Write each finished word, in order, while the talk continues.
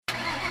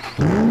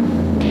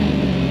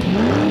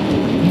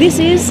This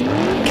is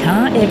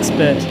Car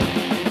Expert.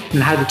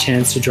 And had the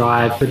chance to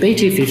drive the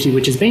B250,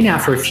 which has been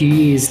out for a few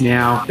years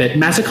now, but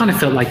Mazda kind of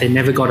felt like they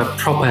never got a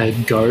proper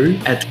go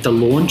at the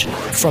launch.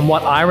 From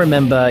what I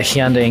remember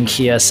Hyundai and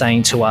Kia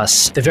saying to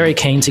us, they're very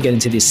keen to get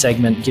into this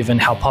segment given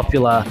how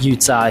popular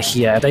utes are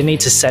here. They need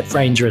to set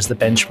Ranger as the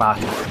benchmark.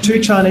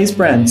 2 Chinese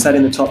brands sat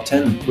in the top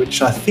 10,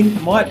 which I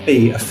think might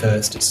be a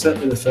first. It's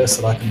certainly the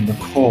first that I can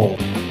recall.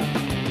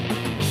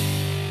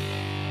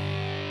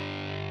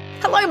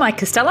 Hello, Mike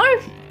Costello.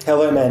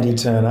 Hello, Mandy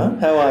Turner.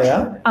 How are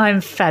you?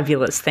 I'm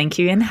fabulous, thank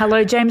you. And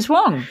hello, James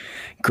Wong.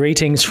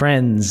 Greetings,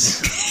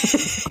 friends.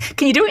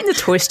 Can you do it in the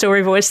Toy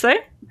Story voice, though?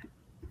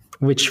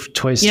 Which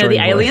Toy Story You know, the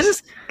voice?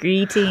 aliens?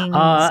 Greetings. You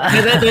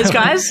know those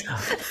guys?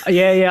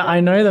 Yeah,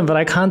 I know them, but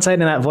I can't say it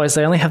in that voice.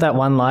 They only have that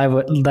one line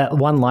where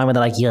they're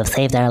like, "You have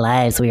saved our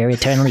lives. We are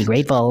eternally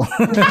grateful."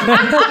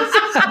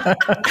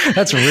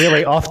 That's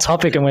really off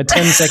topic, and we're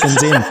 10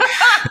 seconds in.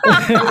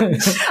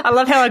 I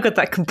love how I got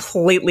that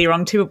completely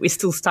wrong too, but we're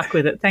still stuck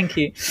with it. Thank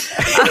you.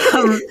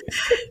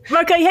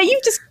 Marco, yeah,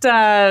 you've just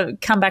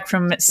come back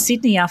from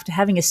Sydney after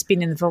having a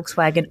spin in the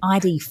Volkswagen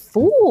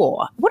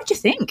ID4. What did you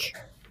think?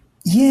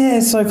 Yeah,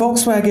 so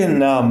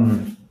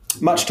Volkswagen,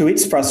 much to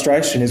its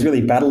frustration, is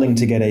really battling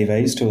to get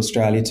EVs to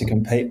Australia to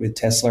compete with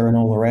Tesla and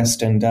all the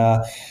rest. And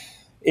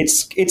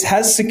it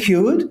has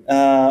secured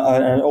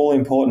an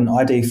all-important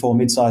ID4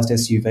 mid-sized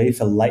SUV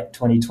for late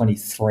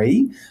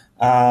 2023.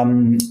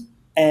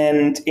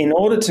 And in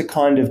order to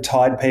kind of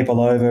tide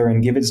people over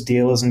and give its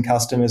dealers and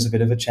customers a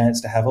bit of a chance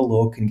to have a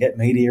look and get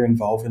media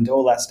involved and do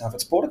all that stuff,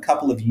 it's brought a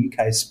couple of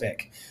UK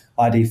spec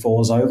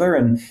ID4s over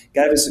and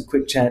gave us a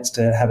quick chance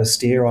to have a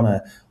steer on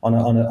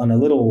a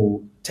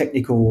little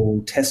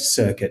technical test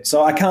circuit.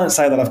 So I can't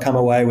say that I've come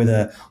away with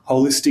a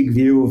holistic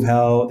view of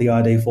how the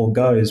ID4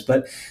 goes,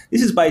 but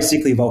this is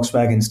basically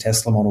Volkswagen's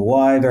Tesla Model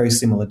Y, very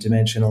similar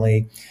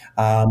dimensionally,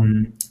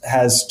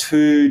 has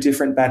 2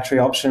 different battery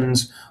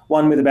options,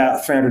 one with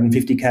about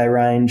 350k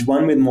range,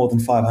 one with more than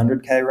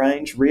 500k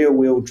range,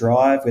 rear-wheel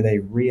drive with a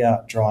rear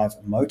drive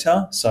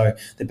motor. So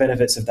the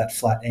benefits of that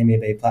flat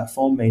MEB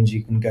platform means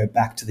you can go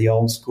back to the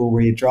old school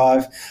rear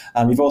drive.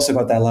 You've also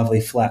got that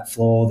lovely flat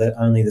floor that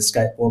only the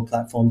skateboard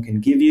platform can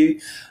give you.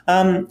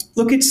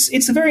 Look,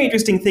 it's a very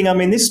interesting thing. I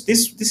mean, this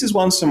has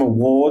won some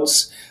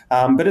awards,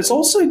 but it's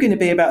also going to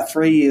be about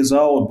 3 years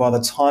old by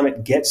the time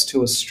it gets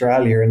to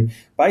Australia. And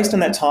based on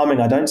that timing,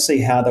 I don't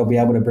see how they'll be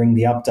able to bring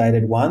the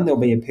updated one. There'll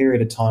be a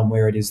period of time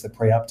where it is the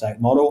pre-update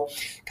model.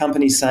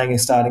 Companies saying a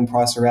starting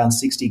price around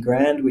 60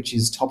 grand, which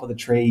is top of the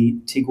tree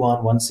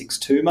Tiguan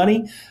 162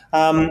 money.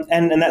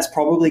 And that's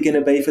probably going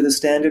to be for the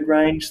standard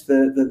range.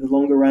 The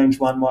longer range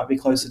one might be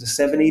closer to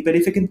 70. But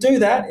if it can do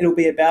that, it'll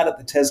be about at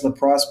the Tesla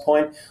price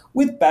point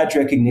with badge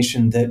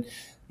recognition that,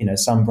 you know,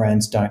 some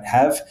brands don't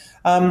have.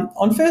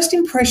 On first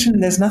impression,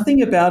 there's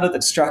nothing about it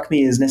that struck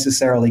me as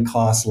necessarily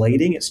class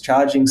leading. Its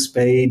charging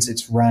speeds,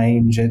 its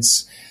range,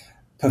 its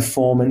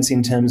performance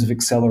in terms of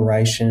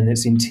acceleration,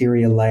 its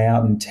interior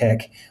layout and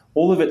tech.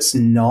 All of it's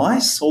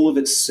nice, all of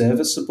it's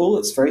serviceable,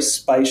 it's very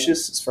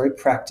spacious, it's very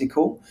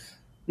practical.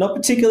 Not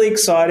particularly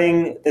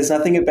exciting. There's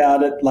nothing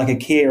about it like a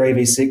Kia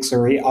EV6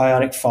 or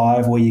Ioniq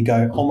 5 where you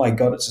go, oh my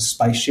God, it's a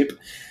spaceship.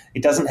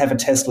 It doesn't have a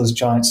Tesla's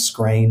giant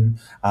screen.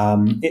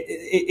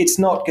 It's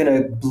not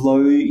going to blow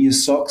your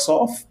socks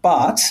off,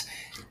 but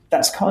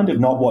that's kind of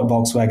not what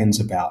Volkswagen's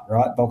about,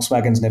 right?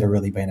 Volkswagen's never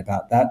really been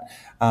about that.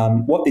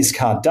 What this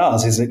car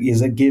does is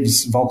it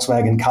gives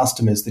Volkswagen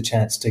customers the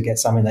chance to get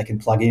something they can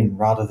plug in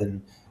rather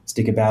than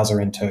stick a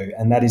Bowser into,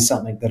 and that is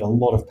something that a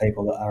lot of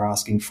people are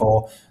asking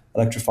for.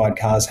 Electrified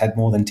cars had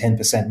more than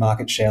 10%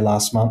 market share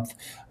last month,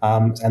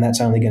 and that's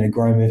only going to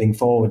grow moving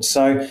forward.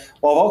 So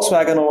while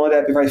Volkswagen will no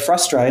doubt be very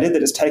frustrated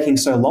that it's taking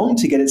so long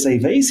to get its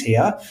EVs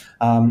here,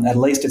 at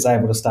least it's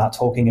able to start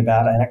talking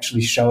about it and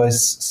actually show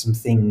us some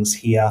things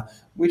here,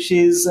 which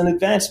is an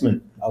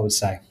advancement, I would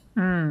say.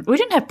 We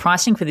don't have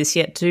pricing for this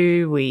yet,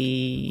 do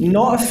we?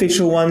 Not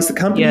official ones. The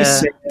company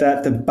said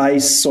that the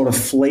base sort of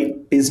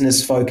fleet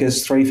business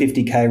focused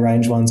 350k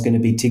range one's going to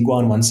be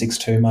Tiguan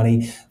 162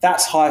 money.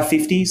 That's high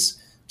 50s.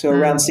 To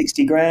around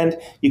 60 grand.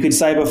 You could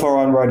say before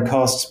on-road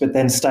costs, but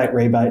then state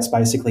rebates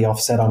basically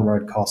offset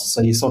on-road costs. So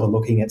you're sort of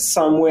looking at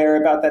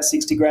somewhere about that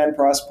 60 grand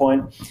price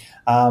point,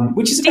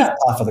 which is about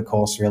half of the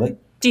course, really.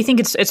 Do you think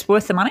it's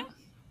worth the money?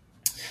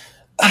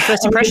 On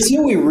first impression?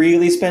 Until we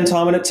really spend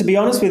time on it, to be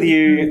honest with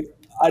you,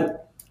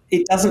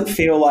 it doesn't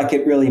feel like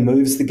it really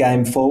moves the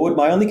game forward.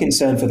 My only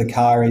concern for the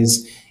car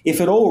is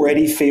if it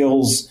already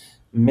feels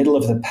middle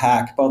of the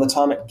pack, by the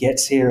time it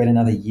gets here in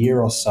another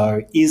year or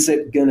so, is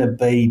it going to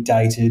be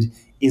dated?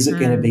 Is it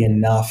going to be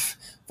enough?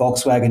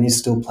 Volkswagen is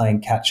still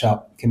playing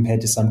catch-up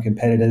compared to some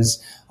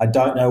competitors. I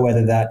don't know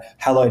whether that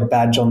hallowed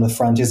badge on the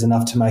front is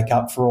enough to make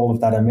up for all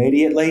of that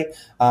immediately.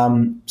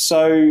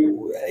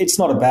 So it's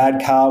not a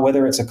bad car,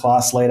 whether it's a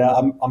class leader.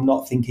 I'm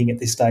not thinking at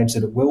this stage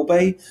that it will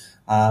be.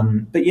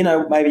 But, you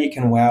know, maybe it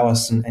can wow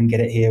us and get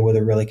it here with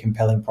a really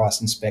compelling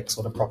price and spec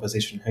sort of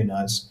proposition. Who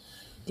knows?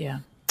 Yeah.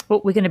 Well,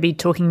 we're going to be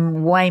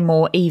talking way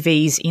more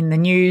EVs in the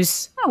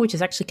news, which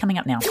is actually coming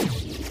up now.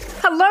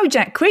 Hello,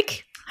 Jack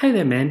Quick. Hey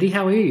there, Mandy.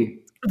 How are you?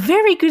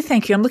 Very good,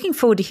 thank you. I'm looking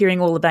forward to hearing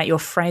all about your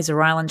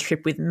Fraser Island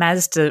trip with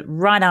Mazda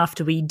right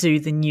after we do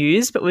the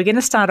news. But we're going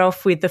to start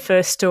off with the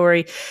first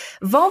story.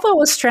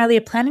 Volvo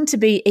Australia planning to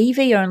be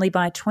EV only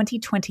by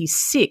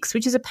 2026,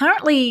 which is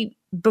apparently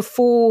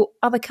before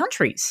other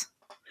countries.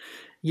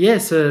 Yeah,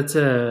 so it's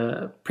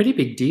a pretty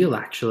big deal,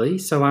 actually.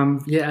 So,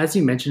 as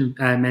you mentioned,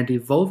 Mandy,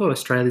 Volvo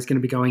Australia is going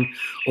to be going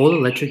all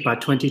electric by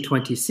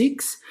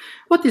 2026.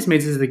 What this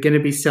means is they're going to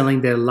be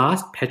selling their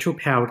last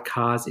petrol-powered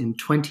cars in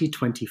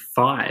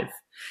 2025.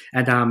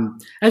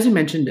 And as you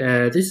mentioned,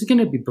 this is going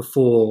to be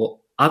before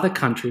other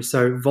countries.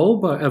 So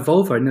Volvo,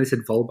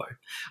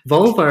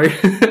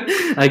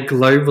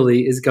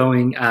 globally is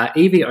going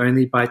EV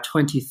only by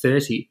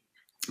 2030.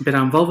 But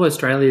Volvo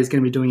Australia is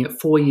going to be doing it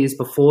 4 years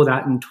before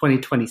that in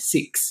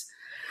 2026.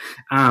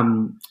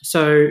 Volvo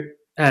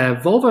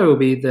will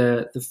be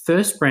the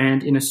first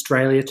brand in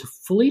Australia to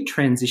fully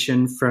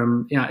transition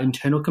from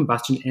internal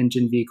combustion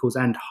engine vehicles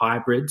and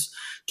hybrids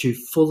to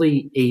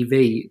fully EV.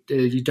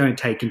 You don't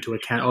take into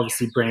account,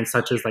 obviously, brands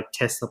such as like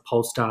Tesla,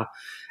 Polestar,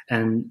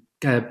 and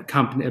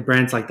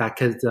brands like that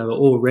because they're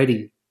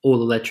already all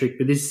electric.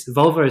 But this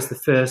Volvo is the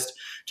first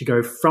to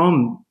go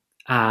from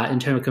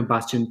internal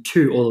combustion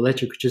to all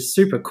electric, which is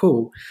super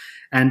cool.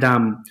 And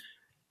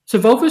so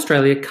Volvo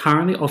Australia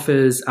currently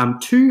offers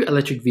 2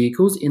 electric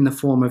vehicles in the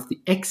form of the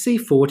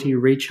XC40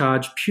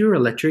 Recharge Pure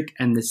Electric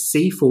and the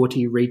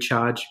C40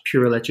 Recharge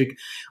Pure Electric,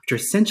 which are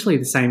essentially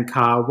the same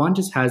car. One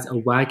just has a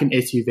wagon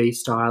SUV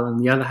style and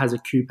the other has a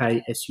coupe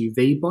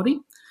SUV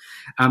body.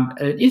 An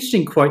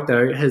interesting quote,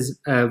 though, has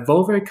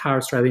Volvo Car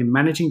Australia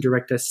Managing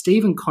Director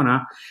Stephen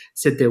Connor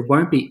said there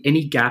won't be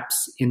any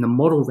gaps in the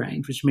model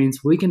range, which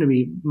means we're going to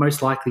be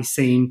most likely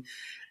seeing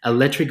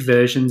electric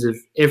versions of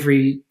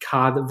every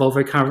car that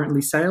Volvo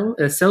currently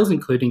sells,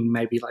 including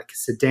maybe like a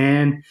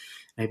sedan,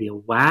 maybe a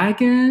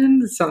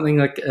wagon, something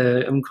like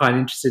I'm quite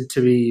interested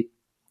to be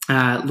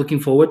looking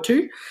forward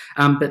to.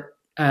 But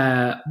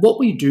what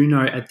we do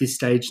know at this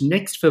stage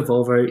next for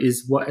Volvo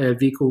is what a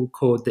vehicle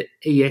called the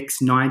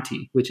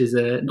EX90, which is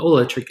an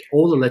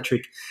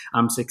all-electric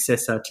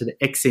successor to the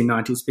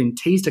XC90. It's been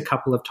teased a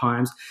couple of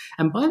times,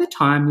 and by the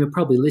time you're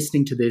probably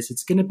listening to this,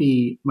 it's going to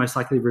be most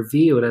likely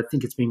revealed. I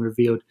think it's being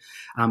revealed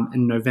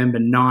in November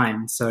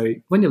 9. So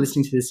when you're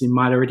listening to this, you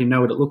might already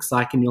know what it looks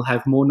like, and you'll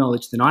have more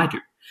knowledge than I do.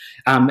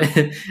 And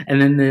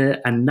then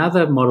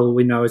another model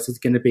we know is it's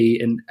going to be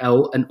an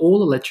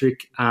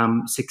all-electric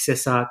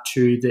successor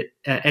to the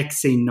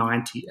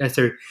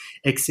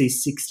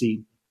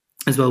XC60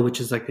 as well, which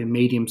is like a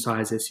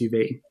medium-sized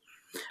SUV.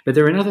 But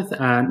there are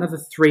another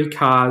 3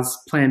 cars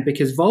planned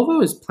because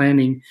Volvo is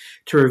planning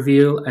to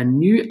reveal a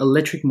new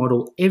electric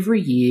model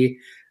every year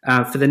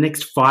for the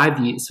next 5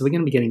 years. So we're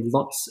going to be getting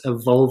lots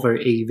of Volvo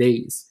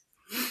EVs.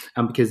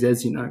 Because,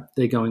 as you know,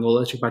 they're going all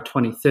electric by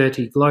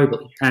 2030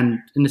 globally and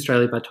in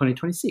Australia by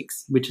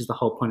 2026, which is the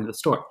whole point of the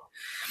story.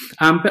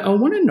 But I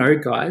want to know,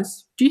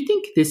 guys, do you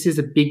think this is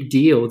a big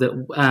deal that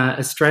Volvo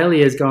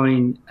Australia is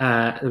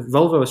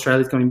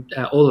going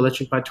all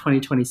electric by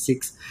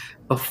 2026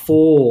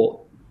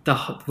 before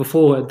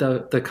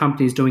the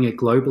company is doing it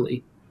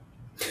globally?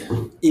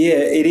 Yeah,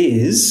 it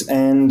is,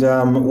 and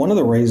one of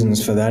the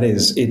reasons for that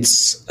is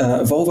it's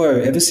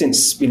Volvo. Ever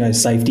since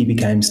safety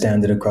became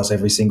standard across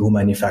every single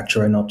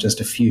manufacturer, not just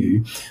a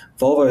few,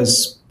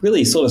 Volvo's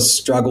really sort of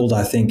struggled,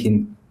 I think,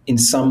 in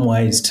some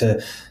ways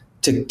to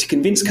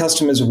convince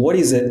customers what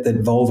is it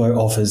that Volvo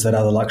offers that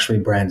other luxury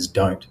brands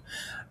don't.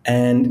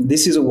 And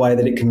this is a way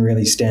that it can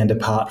really stand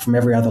apart from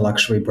every other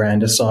luxury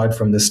brand, aside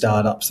from the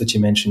startups that you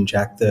mentioned,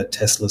 Jack, the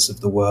Teslas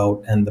of the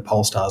world and the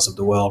Polestars of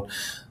the world.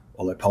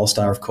 Although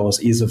Polestar, of course,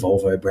 is a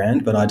Volvo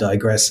brand, but I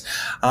digress.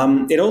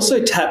 It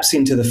also taps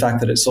into the fact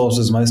that it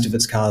sources most of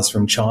its cars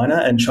from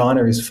China, and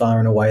China is far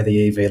and away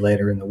the EV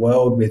leader in the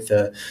world with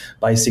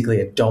basically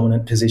a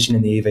dominant position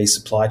in the EV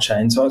supply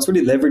chain. So it's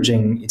really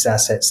leveraging its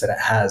assets that it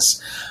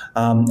has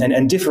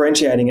and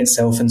differentiating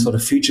itself and sort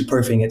of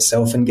future-proofing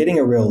itself and getting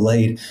a real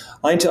lead.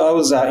 I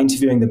was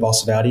interviewing the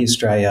boss of Audi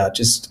Australia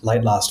just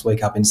late last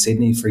week up in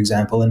Sydney, for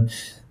example, and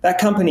that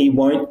company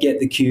won't get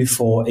the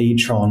Q4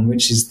 e-tron,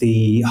 which is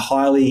the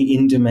highly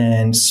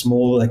in-demand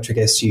small electric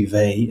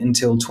SUV,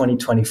 until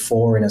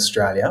 2024 in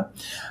Australia.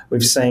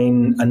 We've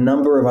seen a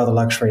number of other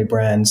luxury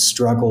brands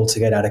struggle to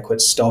get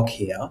adequate stock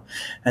here.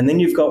 And then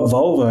you've got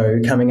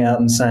Volvo coming out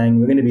and saying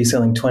we're going to be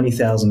selling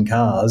 20,000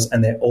 cars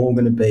and they're all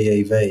going to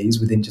be EVs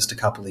within just a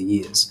couple of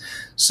years.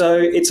 So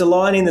it's a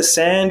line in the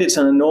sand. It's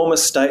an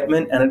enormous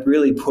statement, and it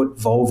really put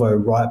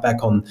Volvo right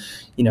back on,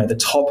 the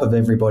top of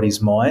everybody's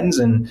minds.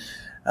 And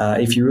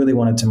if you really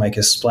wanted to make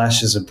a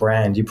splash as a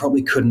brand, you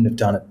probably couldn't have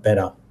done it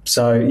better.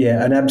 So,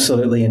 yeah, an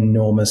absolutely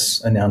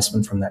enormous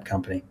announcement from that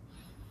company.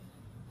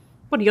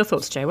 What are your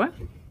thoughts, Jaywar?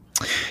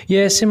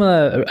 Yeah,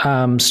 similar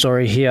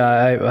story here.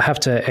 I have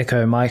to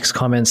echo Mike's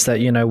comments that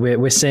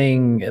we're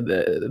seeing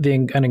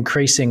an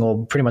increasing,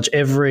 or pretty much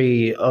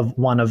every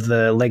one of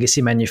the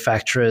legacy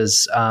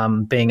manufacturers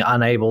being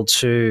unable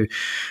to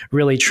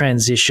really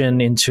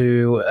transition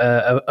into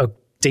a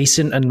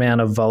decent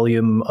amount of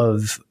volume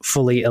of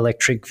fully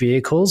electric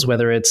vehicles,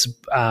 whether it's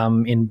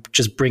in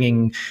just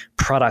bringing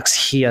products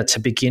here to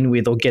begin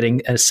with or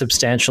getting a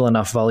substantial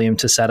enough volume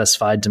to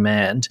satisfy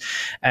demand.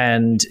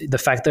 And the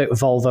fact that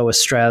Volvo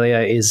Australia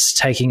is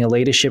taking a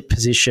leadership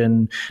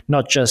position,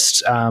 not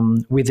just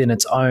within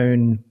its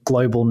own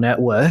global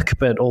network,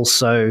 but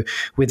also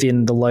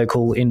within the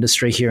local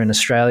industry here in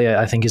Australia,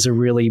 I think is a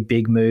really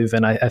big move.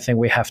 And I think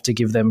we have to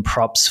give them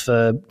props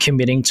for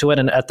committing to it.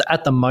 And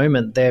at the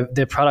moment,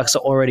 their products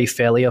are already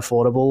fairly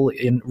affordable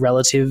in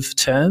relative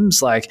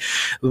terms. Like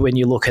when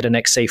you look at an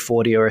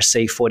XC40 or a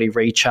C40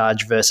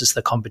 Recharge versus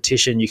the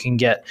competition, you can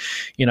get,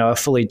 a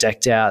fully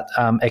decked out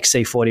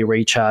XC40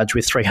 Recharge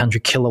with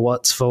 300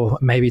 kilowatts for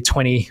maybe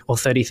 $20,000 or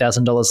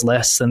 $30,000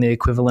 less than the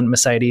equivalent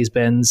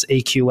Mercedes-Benz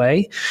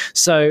EQA.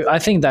 So I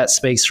think that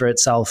speaks for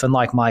itself. And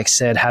like Mike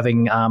said,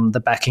 having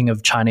the backing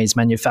of Chinese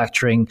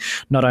manufacturing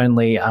not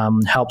only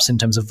helps in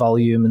terms of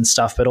volume and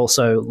stuff, but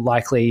also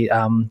likely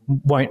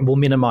will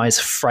minimize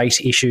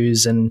freight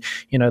issues and,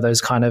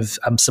 those kind of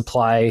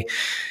supply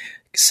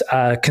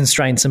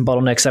constraints and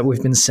bottlenecks that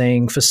we've been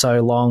seeing for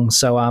so long.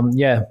 So,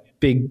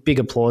 big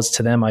applause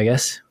to them, I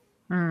guess.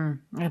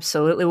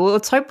 Absolutely. Well,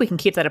 let's hope we can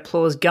keep that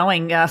applause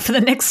going for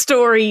the next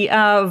story.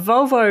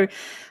 Volvo,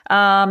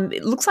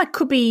 it looks like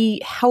could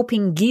be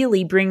helping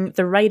Geely bring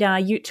the Radar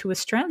Ute to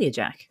Australia,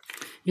 Jack.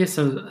 Yeah,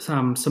 so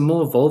some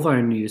more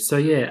Volvo news. So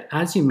yeah,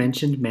 as you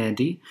mentioned,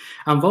 Mandy,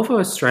 Volvo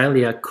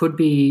Australia could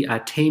be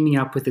teaming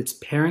up with its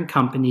parent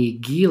company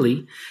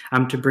Geely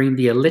to bring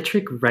the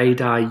electric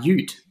Radar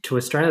Ute to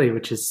Australia,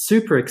 which is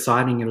super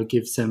exciting. It'll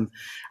give some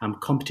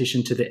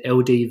competition to the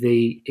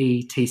LDV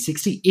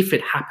ET60 if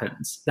it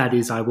happens. That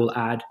is, I will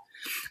add.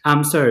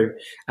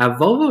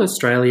 Volvo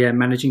Australia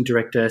Managing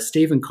Director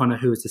Stephen Connor,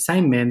 who is the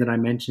same man that I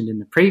mentioned in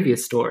the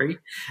previous story,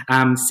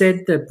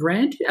 said the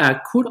brand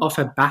could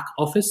offer back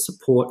office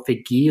support for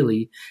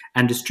Geely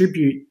and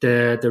distribute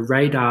the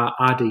Radar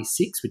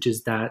RD6, which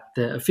is the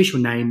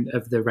official name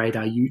of the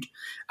Radar Ute,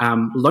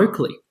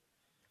 locally.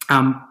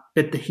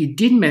 But he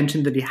did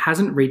mention that he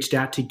hasn't reached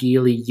out to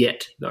Geely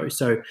yet, though.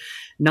 So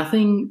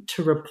nothing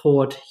to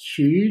report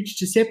huge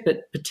just yet,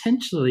 but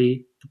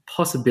potentially the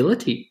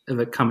possibility of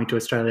it coming to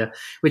Australia,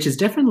 which is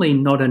definitely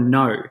not a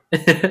no.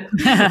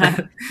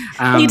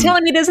 Are you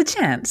telling me there's a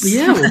chance?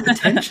 Yeah, well,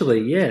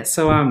 potentially, yeah.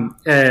 So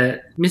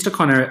Mr.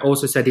 Connor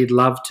also said he'd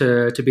love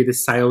to be the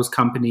sales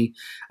company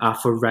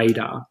for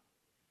Radar.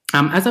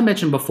 As I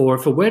mentioned before,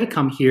 if it were to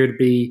come here, it'd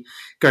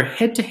go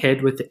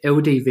head-to-head with the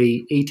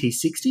LDV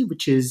ET60,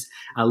 which is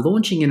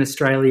launching in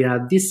Australia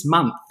this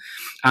month.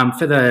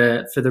 For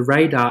the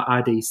Radar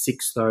RD6,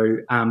 though,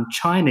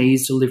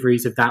 Chinese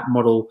deliveries of that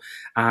model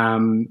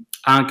aren't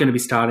going to be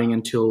starting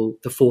until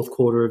the fourth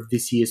quarter of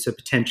this year, so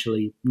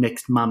potentially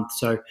next month.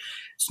 So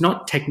it's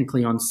not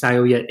technically on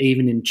sale yet,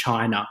 even in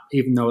China,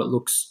 even though it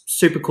looks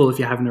super cool if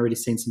you haven't already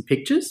seen some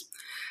pictures.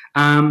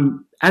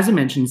 As I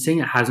mentioned, seeing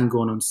it hasn't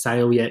gone on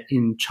sale yet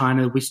in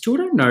China, we still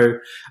don't know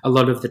a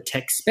lot of the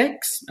tech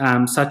specs,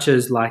 such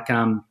as like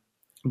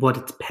what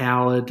it's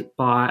powered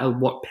by,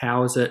 what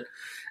powers it,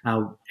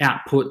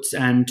 outputs,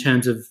 and in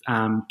terms of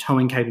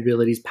towing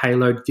capabilities,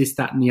 payload, this,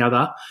 that, and the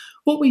other.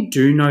 What we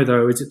do know,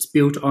 though, is it's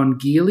built on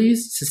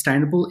Geely's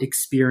Sustainable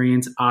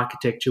Experience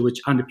architecture, which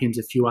underpins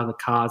a few other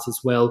cars as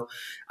well,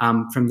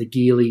 from the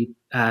Geely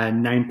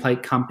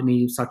nameplate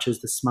company, such as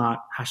the Smart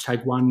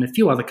 #1, and a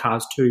few other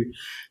cars too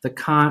that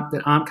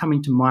aren't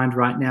coming to mind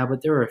right now,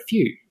 but there are a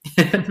few.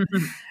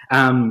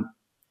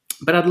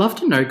 But I'd love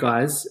to know,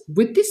 guys,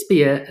 would this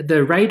be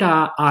the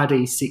Radar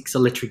RD6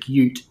 electric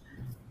Ute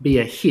be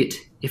a hit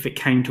if it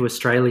came to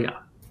Australia?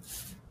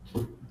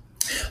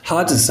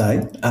 Hard to say.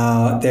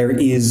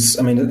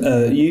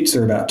 Utes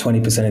are about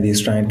 20% of the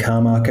Australian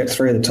car market.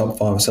 3 of the top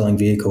 5 selling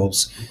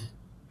vehicles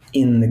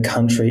in the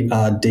country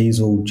are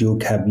diesel dual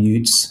cab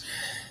Utes.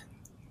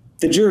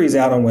 The jury's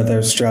out on whether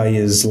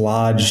Australia's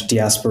large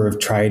diaspora of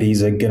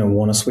tradies are going to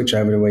want to switch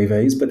over to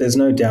EVs, but there's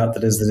no doubt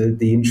that as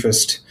the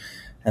interest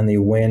and the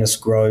awareness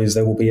grows,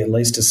 there will be at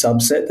least a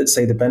subset that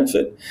see the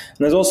benefit. And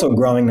there's also a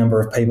growing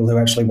number of people who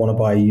actually want to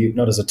buy a Ute,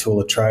 not as a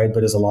tool of trade,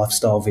 but as a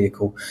lifestyle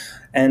vehicle.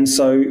 And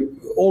so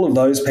all of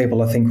those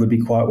people, I think, would be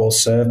quite well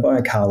served by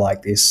a car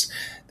like this.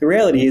 The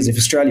reality is, if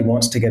Australia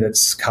wants to get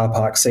its car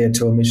park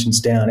CO2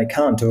 emissions down, it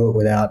can't do it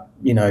without,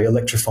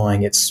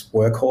 electrifying its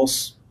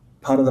workhorse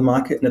part of the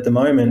market. And at the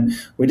moment,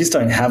 we just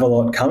don't have a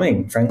lot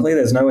coming, frankly.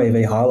 There's no EV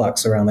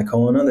Hilux around the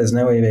corner. There's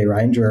no EV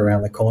Ranger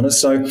around the corner.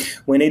 So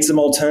we need some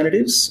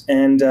alternatives.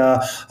 And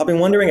I've been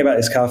wondering about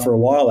this car for a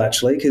while,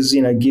 actually, because,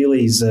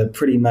 Geely's a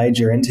pretty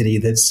major entity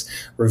that's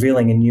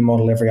revealing a new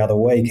model every other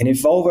week. And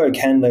if Volvo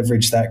can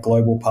leverage that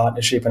global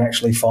partnership and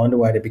actually find a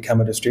way to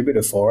become a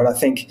distributor for it, I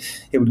think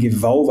it would give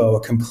Volvo a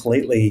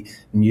completely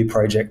new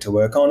project to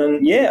work on.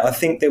 And yeah, I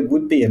think there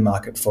would be a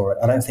market for it.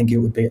 I don't think it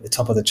would be at the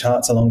top of the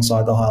charts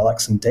alongside the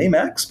Hilux and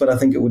D-Max, but I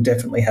think it would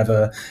definitely have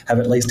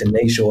at least a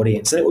niche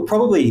audience. And it would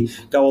probably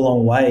go a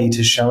long way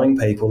to showing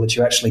people that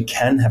you actually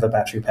can have a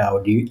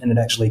battery-powered Ute and it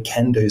actually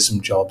can do some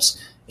jobs,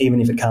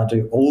 even if it can't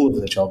do all of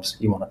the jobs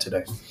you want it to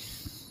do.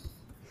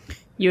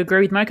 You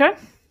agree with Moko?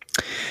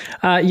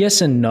 Yes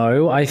and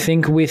no. I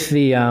think with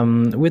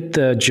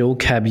the dual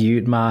cab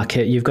ute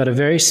market, you've got a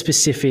very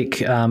specific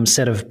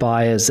set of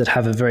buyers that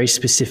have a very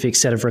specific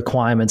set of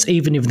requirements,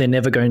 even if they're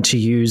never going to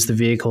use the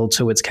vehicle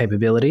to its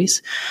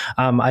capabilities.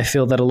 I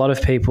feel that a lot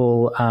of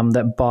people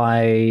that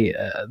buy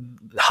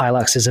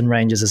Hiluxes and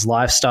Rangers as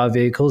lifestyle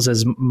vehicles,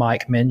 as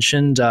Mike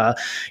mentioned,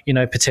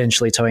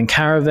 potentially towing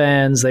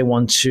caravans. They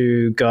want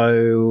to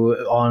go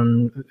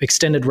on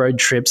extended road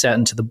trips out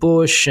into the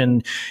bush,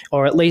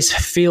 or at least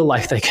feel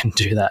like they can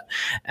do that.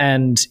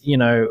 And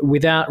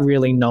without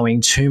really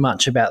knowing too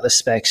much about the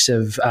specs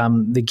of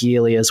the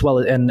Geely as well,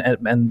 and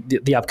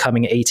the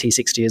upcoming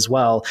ET60 as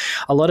well,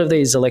 a lot of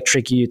these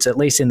electric utes, at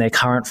least in their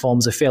current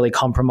forms, are fairly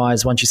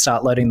compromised once you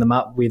start loading them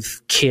up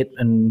with kit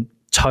and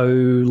tow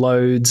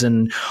loads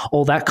and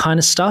all that kind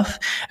of stuff.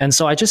 And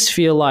so I just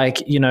feel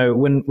like,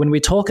 when we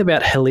talk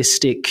about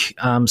holistic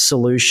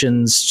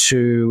solutions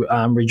to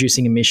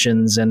reducing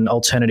emissions and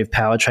alternative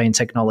powertrain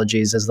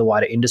technologies as the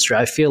wider industry,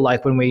 I feel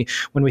like when we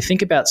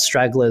think about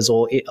stragglers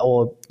or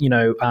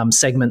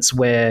segments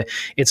where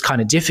it's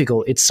kind of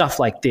difficult, it's stuff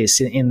like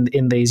this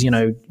in these,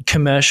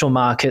 commercial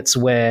markets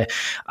where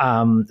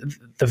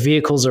the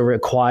vehicles are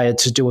required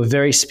to do a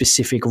very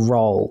specific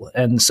role.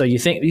 And so you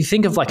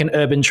think of like an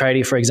urban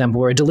tradie, for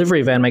example, where a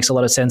delivery van makes a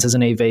lot of sense as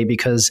an EV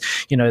because,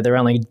 they're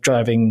only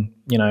driving,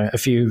 a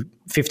few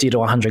 50 to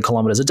 100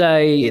 kilometers a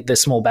day. The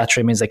small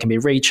battery means they can be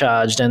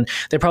recharged, and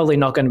they're probably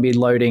not going to be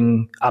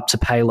loading up to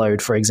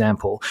payload, for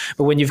example.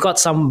 But when you've got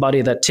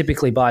somebody that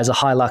typically buys a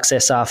Hilux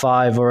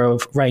SR5 or a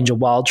Ranger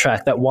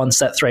Wildtrak that wants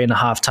that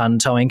 3.5 ton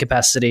towing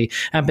capacity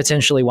and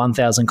potentially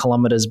 1,000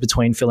 kilometers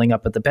between filling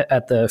up at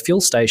the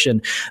fuel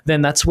station,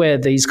 then that's where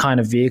these kind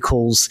of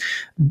vehicles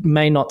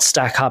may not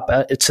stack up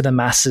to the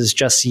masses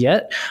just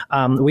yet.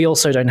 We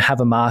also don't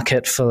have a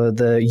market for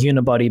the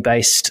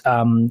unibody-based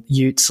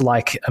utes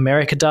like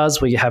America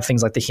does, where you have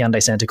things like the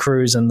Hyundai Santa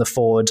Cruz and the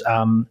Ford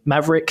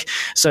Maverick.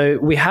 So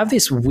we have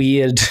this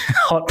weird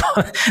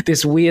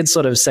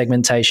sort of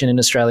segmentation in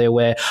Australia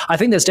where I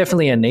think there's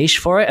definitely a niche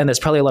for it, and there's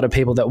probably a lot of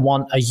people that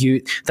want a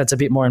ute that's a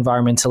bit more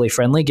environmentally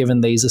friendly,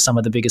 given these are some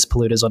of the biggest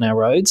polluters on our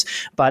roads.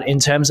 But in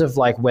terms of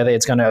like whether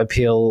it's going to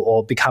appeal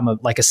or become a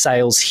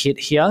sales hit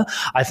here,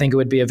 I think it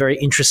would be a very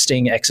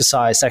interesting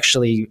exercise to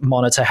actually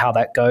monitor how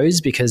that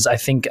goes, because I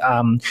think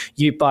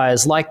ute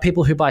buyers, like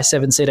people who buy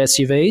 7-seat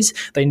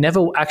SUVs, they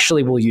never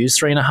actually will use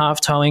 3.5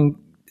 towing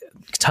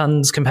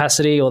tons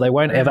capacity, or they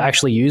won't ever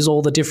actually use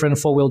all the different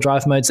four-wheel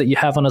drive modes that you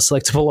have on a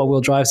selectable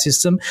all-wheel drive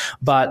system,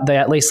 but they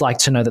at least like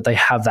to know that they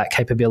have that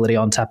capability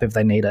on tap if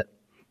they need it.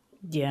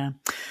 Yeah.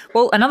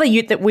 Well, another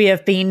ute that we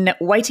have been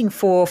waiting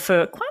for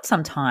quite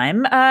some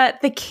time,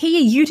 the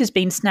Kia ute has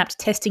been snapped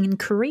testing in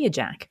Korea,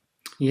 Jack.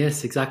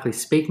 Yes, exactly.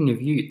 Speaking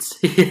of utes,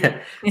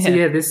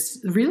 So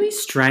this really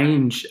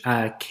strange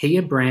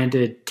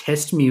Kia-branded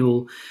test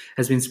mule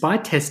has been spy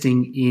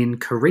testing in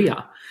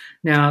Korea.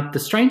 Now, the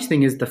strange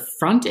thing is the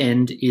front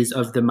end is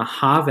of the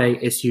Mojave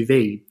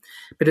SUV,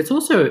 but it's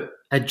also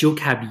a dual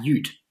cab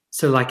ute.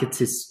 So it's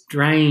this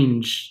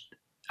strange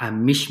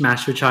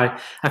mishmash, which I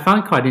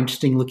find quite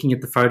interesting looking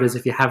at the photos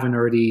if you haven't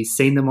already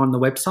seen them on the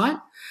website.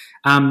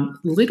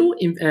 Little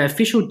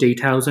official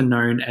details are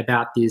known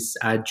about this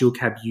dual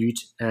cab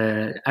ute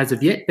as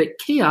of yet, but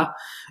Kia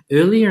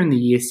earlier in the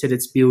year said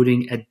it's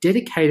building a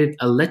dedicated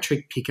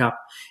electric pickup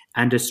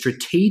and a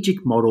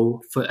strategic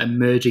model for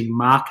emerging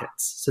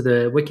markets. So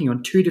they're working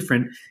on two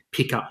different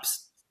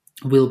pickups.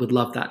 Will would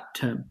love that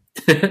term.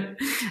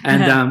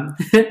 And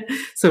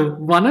so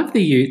one of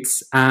the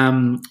utes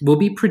will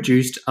be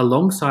produced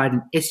alongside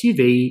an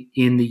SUV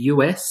in the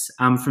US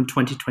from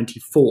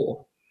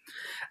 2024.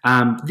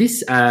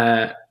 This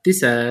EV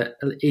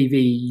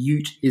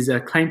ute is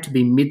claimed to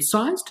be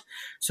mid-sized,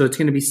 so it's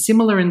going to be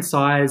similar in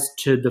size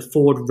to the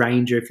Ford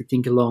Ranger, if you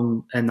think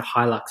along, and the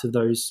Hilux of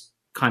those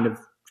kind of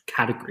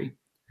category.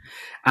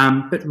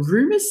 But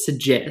rumours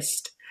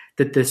suggest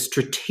that the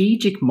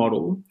strategic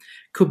model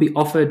could be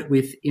offered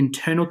with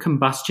internal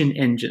combustion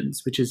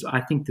engines, which is,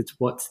 I think, that's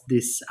what's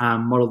this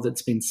model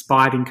that's been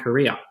spied in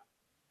Korea.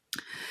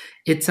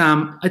 It's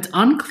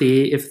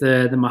unclear if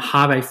the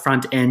Mojave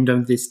front end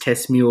of this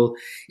test mule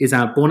is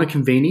born of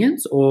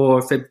convenience, or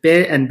if it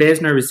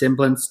bears no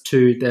resemblance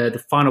to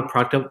the final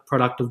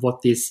product of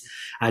what this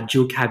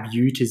dual cab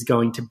ute is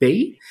going to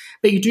be.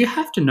 But you do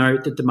have to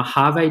note that the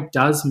Mojave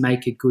does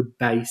make a good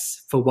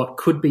base for what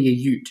could be a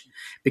ute,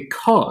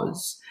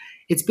 because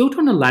it's built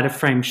on a ladder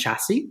frame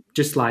chassis,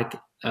 just like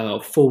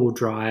four-wheel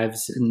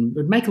drives, and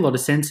would make a lot of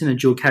sense in a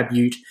dual cab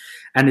ute,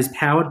 and is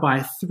powered by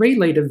a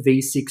 3-litre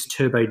V6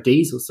 turbo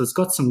diesel, so it's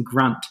got some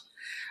grunt.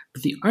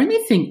 But the only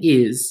thing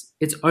is,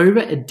 it's over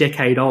a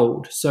decade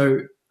old, so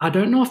I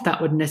don't know if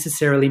that would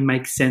necessarily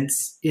make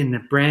sense in a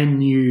brand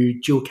new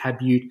dual cab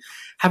ute,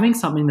 having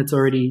something that's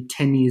already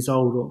 10 years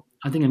old. Or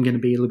I think I'm going to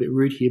be a little bit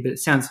rude here, but it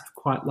sounds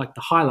quite like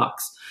the Hilux.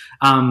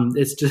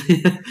 It's just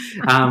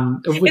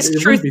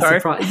it's true, though.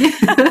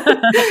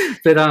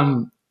 But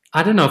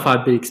I don't know if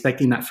I'd be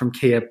expecting that from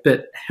Kia,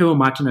 but who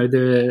am I to know?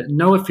 There are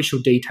no official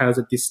details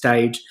at this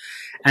stage.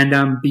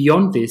 And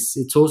beyond this,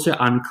 it's also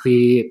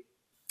unclear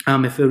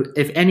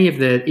if any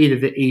of either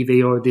the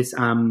EV or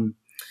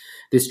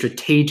this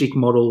strategic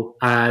model,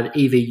 the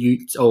EV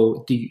Utes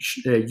or the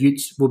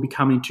Utes will be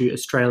coming to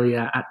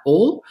Australia at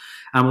all.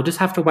 We'll just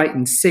have to wait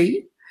and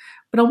see.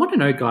 But I want to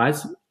know,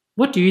 guys,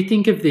 what do you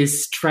think of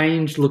this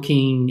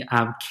strange-looking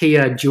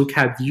Kia dual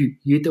cab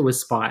Ute that was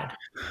spied?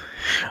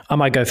 I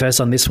might go first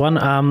on this one.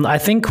 I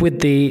think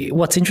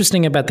what's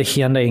interesting about the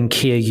Hyundai and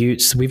Kia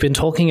Utes, we've been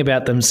talking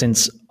about them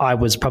since I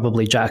was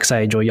probably Jack's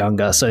age or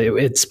younger. So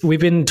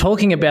we've been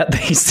talking about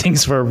these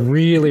things for a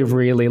really,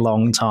 really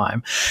long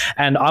time.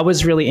 And I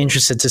was really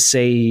interested to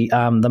see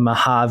the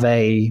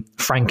Mojave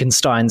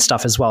Frankenstein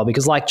stuff as well,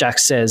 because like Jack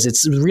says,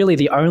 it's really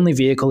the only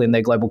vehicle in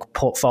their global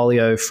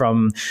portfolio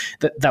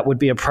that would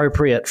be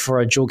appropriate for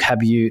a dual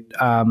cab Ute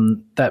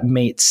that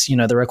meets,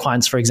 the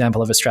requirements, for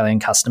example, of Australian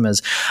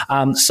customers.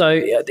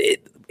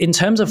 In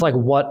terms of like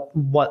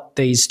what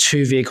these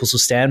two vehicles will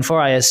stand for,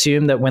 I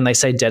assume that when they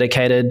say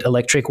dedicated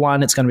electric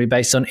one, it's going to be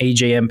based on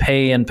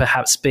EGMP and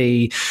perhaps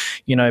be,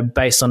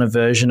 based on a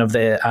version of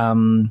the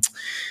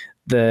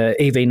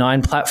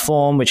EV9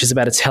 platform, which is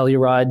about a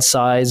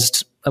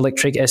Telluride-sized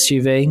electric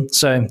SUV.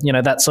 So,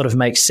 that sort of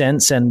makes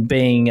sense. And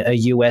being a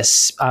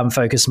US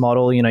focused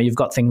model, you've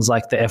got things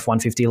like the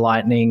F-150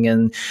 Lightning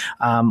and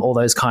all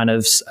those kind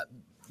of.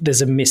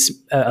 There's a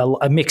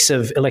mix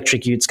of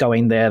electric Utes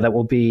going there that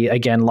will be,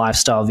 again,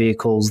 lifestyle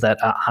vehicles that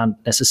aren't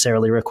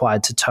necessarily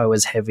required to tow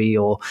as heavy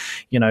or,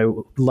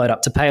 load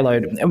up to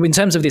payload. And in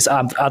terms of this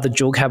other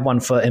dual cab one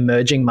for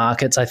emerging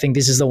markets, I think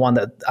this is the one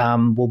that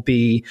will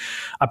be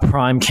a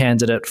prime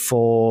candidate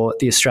for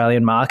the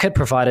Australian market,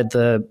 provided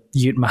the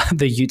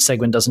Ute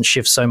segment doesn't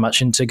shift so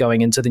much into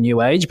going into the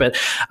new age. But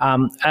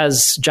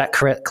as Jack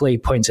correctly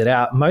pointed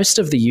out, most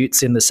of the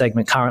Utes in the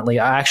segment currently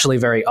are actually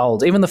very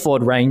old. Even the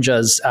Ford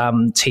Ranger's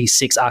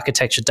T6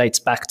 architecture dates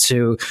back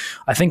to,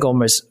 I think,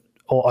 almost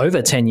or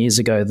over 10 years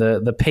ago.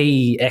 The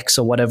PX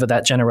or whatever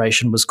that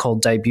generation was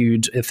called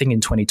debuted, I think,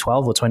 in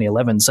 2012 or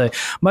 2011. So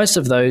most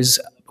of those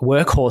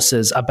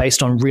workhorses are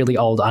based on really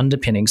old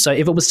underpinnings. So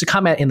if it was to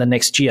come out in the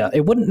next year,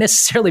 it wouldn't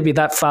necessarily be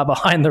that far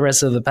behind the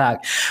rest of the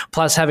pack.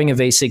 Plus, having a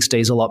V6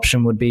 diesel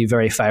option would be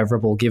very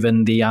favourable,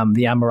 given the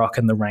Amarok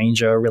and the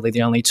Ranger are really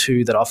the only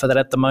two that offer that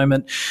at the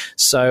moment.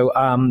 So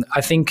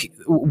I think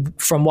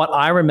from what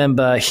I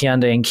remember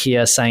Hyundai and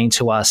Kia saying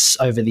to us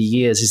over the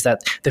years is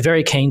that they're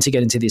very keen to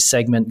get into this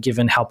segment,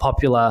 given how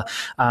popular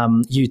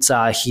Utes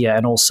are here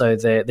and also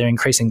their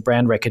increasing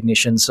brand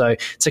recognition. So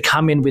to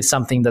come in with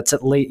something that's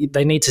at least,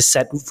 they need to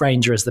set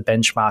Ranger as the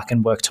benchmark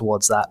and work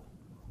towards that.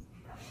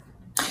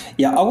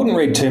 Yeah, I wouldn't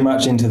read too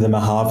much into the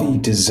Mojave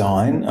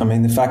design. I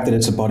mean, the fact that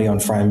it's a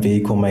body-on-frame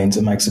vehicle means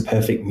it makes a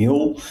perfect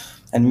mule,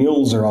 and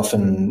mules are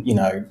often,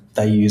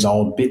 they use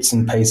old bits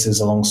and pieces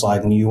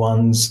alongside new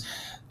ones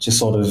to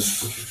sort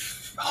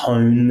of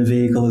hone the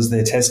vehicle as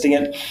they're testing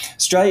it.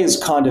 Australia's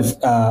kind of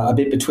a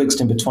bit betwixt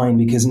and between,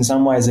 because in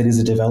some ways it is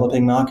a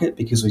developing market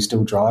because we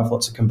still drive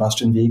lots of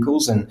combustion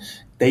vehicles, and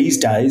these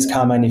days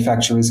car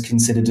manufacturers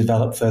consider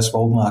developed first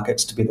world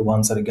markets to be the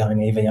ones that are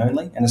going EV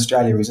only, and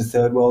Australia is a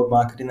third world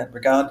market in that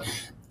regard.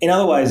 In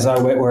other ways,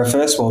 though, we're a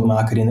first world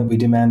market in that we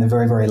demand the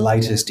very, very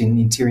latest in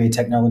interior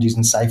technologies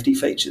and safety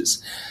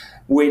features,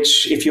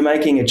 which, if you're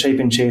making a cheap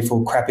and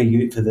cheerful crappy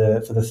Ute for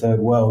the third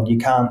world, you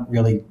can't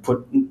really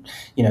put,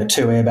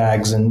 2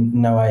 airbags and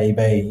no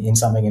AEB in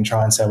something and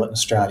try and sell it in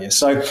Australia.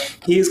 So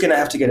Kia's going to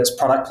have to get its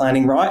product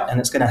planning right, and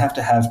it's going to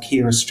have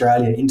Kia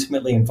Australia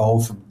intimately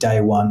involved from day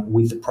one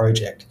with the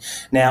project.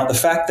 Now, the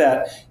fact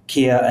that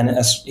Kia and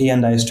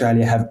Hyundai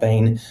Australia have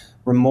been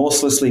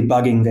remorselessly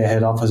bugging their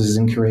head offices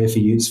in Korea for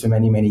Utes for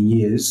many, many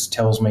years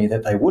tells me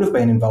that they would have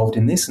been involved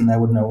in this, and they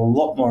would know a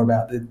lot more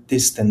about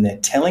this than they're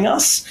telling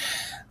us.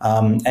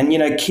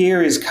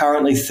 Kia is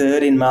currently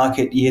third in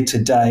market year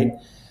to date.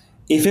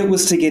 If it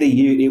was to get a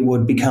Ute, it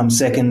would become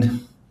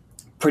second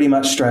pretty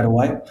much straight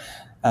away.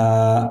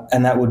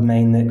 And that would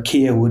mean that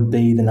Kia would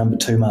be the number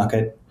two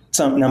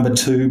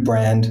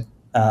brand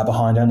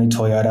behind only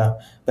Toyota,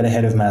 but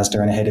ahead of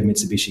Mazda and ahead of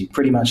Mitsubishi.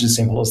 Pretty much as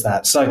simple as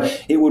that. So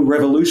it would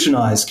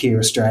revolutionise Kia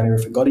Australia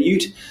if it got a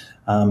Ute.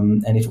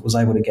 And if it was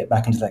able to get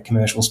back into that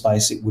commercial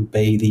space, it would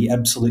be the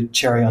absolute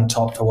cherry on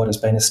top for what has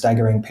been a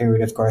staggering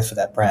period of growth for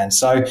that brand.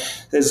 So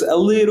there's a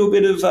little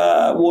bit of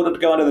water to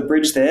go under the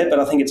bridge there, but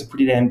I think it's a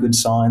pretty damn good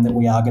sign that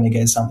we are going to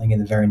get something in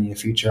the very near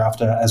future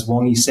after, as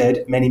Wongi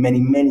said, many, many,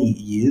 many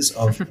years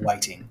of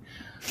waiting.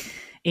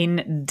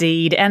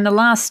 Indeed. And the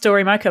last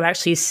story, Moko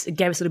actually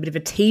gave us a little bit of a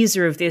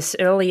teaser of this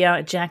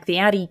earlier, Jack. The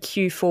Audi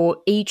Q4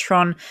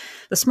 e-tron,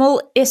 the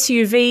small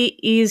SUV,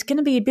 is going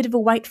to be a bit of a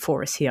wait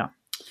for us here.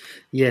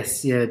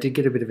 Yes, yeah, I did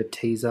get a bit of a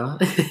teaser.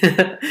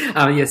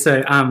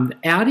 So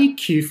Audi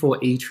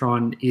Q4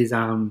 e-tron is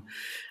a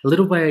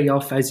little way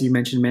off, as you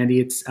mentioned, Mandy.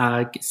 It's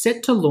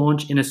set to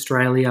launch in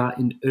Australia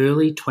in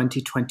early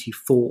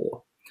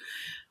 2024.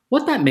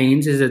 What that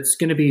means is it's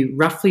going to be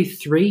roughly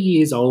 3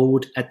 years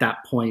old at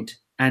that point,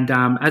 and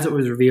as it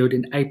was revealed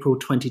in April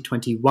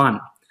 2021.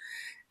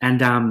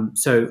 And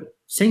so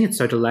seeing it's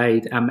so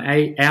delayed,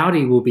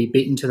 Audi will be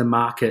beaten to the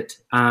market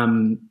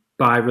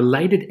by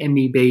related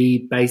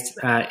MEB-based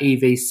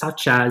EVs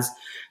such as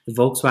the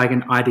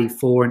Volkswagen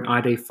ID4 and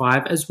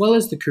ID5, as well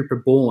as the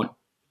Cupra Born.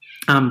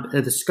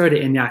 The Skoda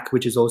Enyaq,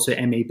 which is also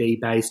MEB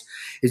based,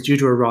 is due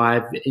to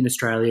arrive in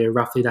Australia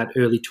roughly that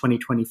early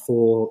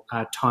 2024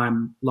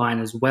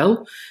 timeline as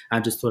well. I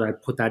just thought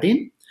I'd put that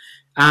in.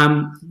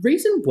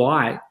 Reason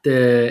why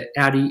the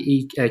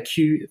Audi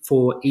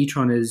Q4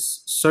 e-tron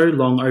is so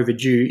long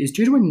overdue is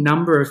due to a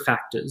number of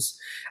factors,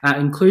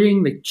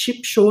 including the chip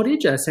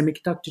shortage,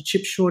 semiconductor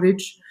chip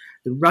shortage,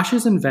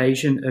 Russia's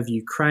invasion of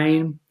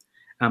Ukraine,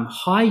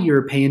 high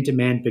European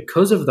demand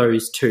because of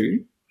those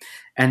two,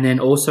 and then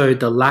also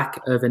the lack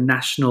of a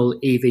national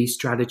EV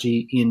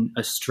strategy in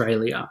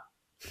Australia.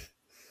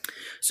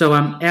 So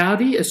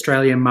Audi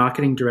Australia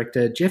Marketing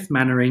Director Jeff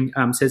Mannering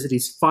says that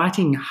he's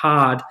fighting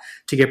hard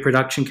to get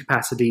production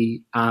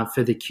capacity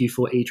for the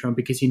Q4 e-tron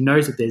because he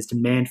knows that there's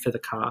demand for the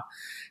car,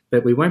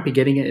 but we won't be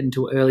getting it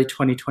until early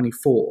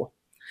 2024.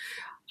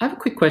 I have a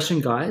quick question,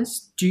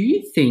 guys. Do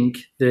you think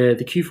the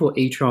Q4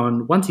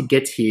 e-tron, once it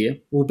gets here,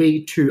 will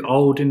be too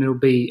old and it'll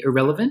be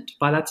irrelevant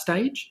by that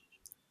stage?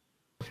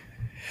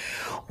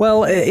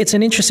 Well, it's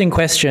an interesting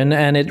question,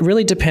 and it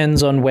really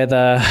depends on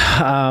whether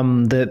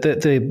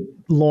the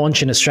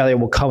launch in Australia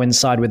will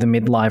coincide with a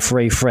midlife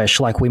refresh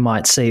like we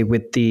might see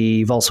with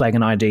the Volkswagen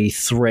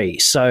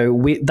ID3.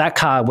 So that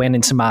car went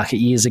into market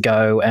years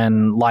ago,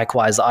 and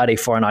likewise the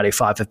ID4 and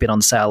ID5 have been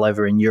on sale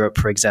over in Europe,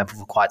 for example,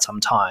 for quite some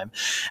time.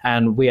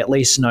 And we at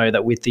least know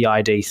that with the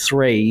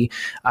ID3,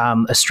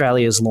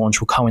 Australia's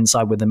launch will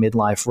coincide with a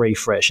midlife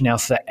refresh. Now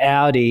for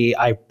Audi,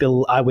 I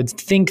would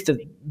think that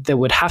there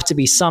would have to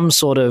be some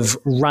sort of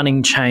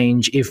running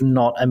change, if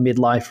not a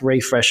midlife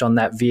refresh on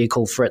that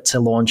vehicle for it to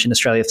launch in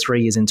Australia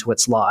 3 years into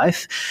its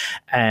life.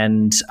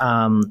 And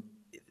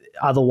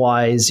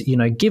otherwise,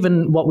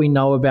 given what we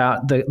know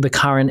about the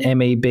current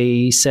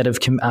MEB set of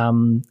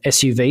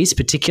SUVs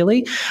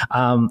particularly,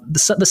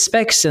 the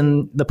specs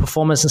and the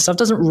performance and stuff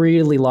doesn't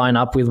really line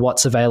up with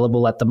what's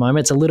available at the moment.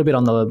 It's a little bit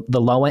on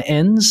the lower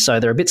ends, so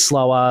they're a bit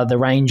slower. The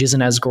range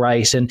isn't as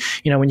great. And,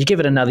 when you give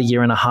it another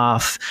year and a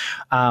half,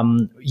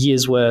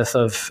 years worth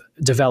of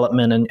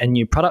development and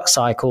new product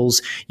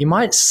cycles, you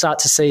might start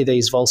to see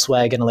these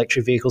Volkswagen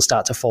electric vehicles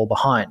start to fall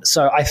behind.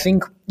 So I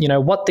think,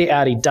 what the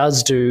Audi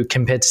does do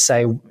compared to,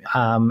 say, an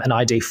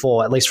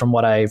ID4, at least from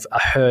what I've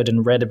heard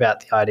and read about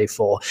the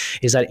ID4,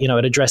 is that,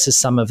 it addresses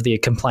some of the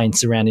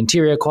complaints around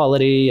interior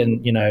quality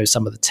and,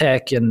 some of the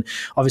tech, and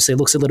obviously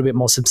looks a little bit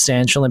more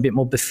substantial and a bit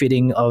more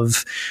befitting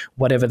of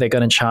whatever they're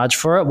going to charge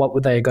for it.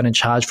 What they going to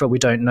charge for it, we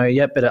don't know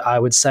yet, but I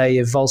would say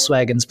if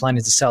Volkswagen's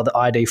planning to sell the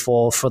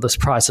ID4 for the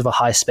price of a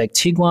high-spec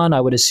Tiguan,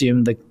 I would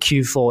assume the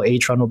Q4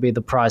 e-tron will be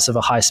the price of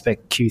a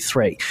high-spec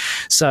Q3.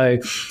 So,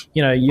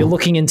 you're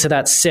looking into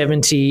that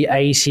 $70,000,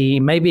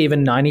 $80,000, maybe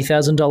even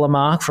 $90,000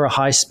 mark for a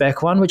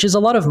high-spec one, which is a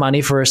lot of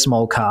money for a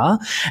small car.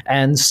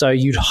 And so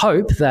you'd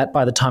hope that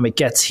by the time it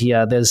gets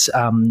here, there's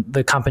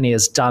the company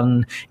has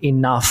done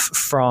enough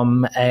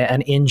from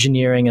an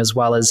engineering as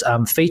well as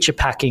feature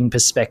packing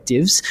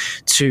perspectives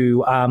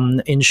to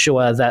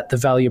ensure that the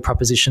value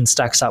proposition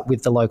stacks up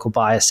with the local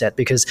buyer set,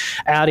 because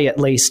Audi, at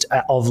least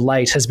of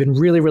late, has been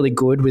really, really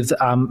good with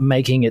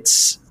making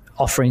its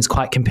offerings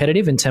quite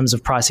competitive in terms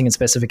of pricing and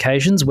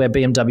specifications, where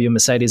BMW and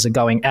Mercedes are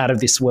going out of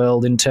this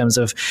world in terms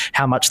of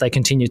how much they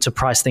continue to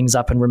price things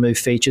up and remove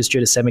features due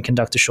to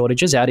semiconductor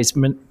shortages. Audi's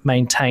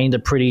maintained a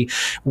pretty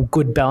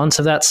good balance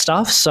of that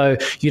stuff. So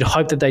you'd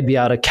hope that they'd be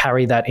able to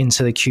carry that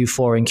into the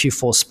Q4 and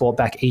Q4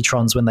 Sportback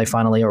e-trons when they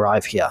finally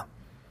arrive here.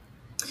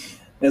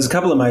 There's a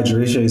couple of major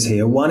issues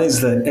here. One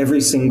is that every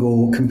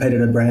single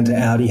competitor brand to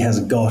Audi has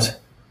got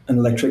an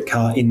electric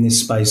car in this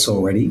space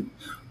already.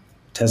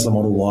 Tesla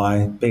Model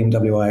Y,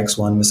 BMW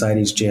iX1,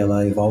 Mercedes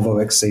GLA, Volvo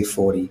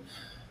XC40,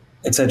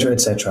 etc.,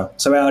 etc.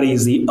 So Audi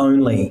is the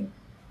only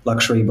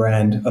luxury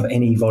brand of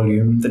any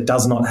volume that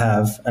does not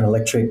have an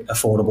electric,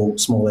 affordable,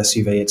 small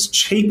SUV. Its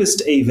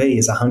cheapest EV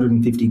is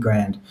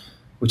 $150,000,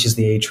 which is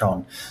the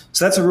e-tron.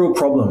 So that's a real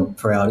problem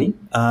for Audi.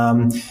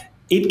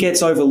 It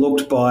gets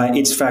overlooked by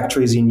its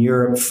factories in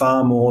Europe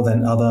far more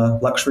than other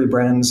luxury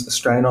brands'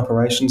 Australian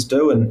operations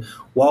do. And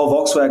while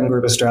Volkswagen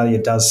Group Australia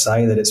does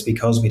say that it's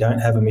because we don't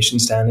have emission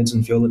standards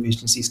and fuel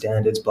efficiency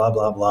standards, blah,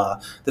 blah,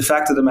 blah, the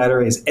fact of the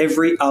matter is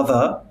every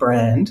other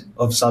brand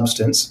of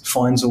substance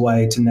finds a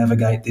way to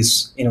navigate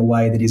this in a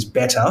way that is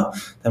better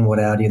than what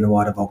Audi and the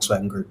wider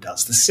Volkswagen Group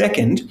does. The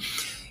second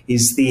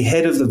is the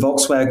head of the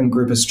Volkswagen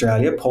Group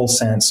Australia, Paul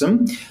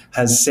Sansom,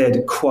 has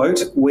said,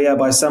 quote, "We are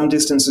by some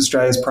distance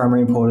Australia's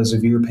primary importers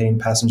of European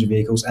passenger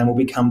vehicles and will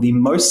become the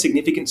most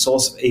significant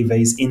source of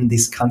EVs in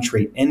this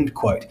country," end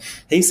quote.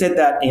 He said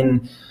that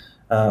in,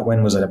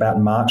 when was it,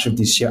 about March of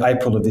this year,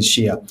 April of this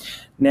year.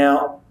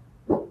 Now,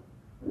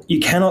 you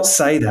cannot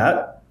say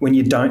that when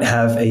you don't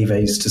have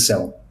EVs to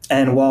sell.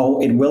 And while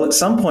it will at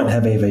some point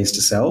have EVs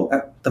to sell,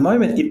 at the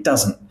moment it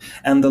doesn't.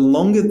 And the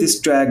longer this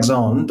drags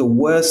on, the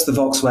worse the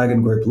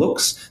Volkswagen Group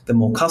looks, the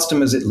more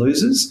customers it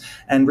loses,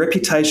 and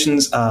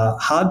reputations are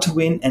hard to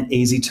win and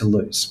easy to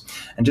lose.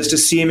 And just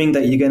assuming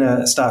that you're going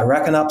to start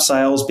racking up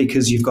sales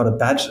because you've got a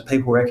badge that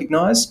people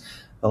recognise,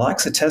 the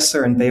likes of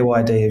Tesla and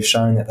BYD have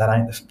shown that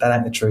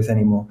ain't the truth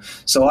anymore.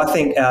 So I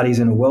think Audi's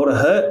in a world of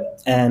hurt,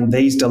 and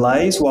these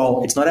delays,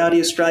 while it's not Audi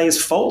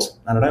Australia's fault,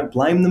 and I don't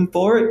blame them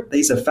for it,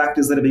 these are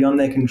factors that are beyond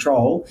their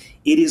control,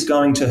 it is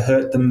going to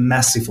hurt them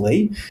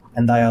massively,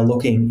 and they are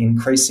looking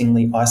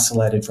increasingly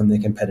isolated from their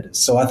competitors.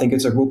 So I think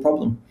it's a real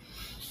problem.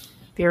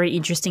 Very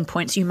interesting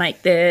points you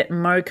make there,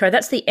 Moko.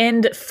 That's the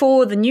end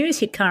for the news.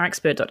 Hit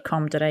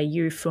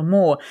carexpert.com.au for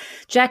more.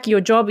 Jack, your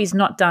job is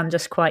not done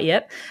just quite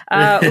yet.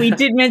 We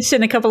did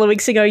mention a couple of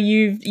weeks ago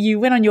you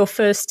went on your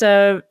first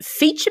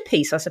feature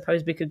piece, I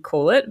suppose we could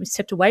call it. We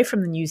stepped away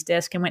from the news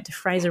desk and went to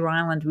Fraser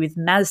Island with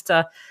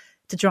Mazda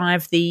to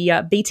drive the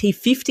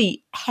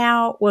BT50.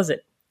 How was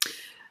it?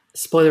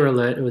 Spoiler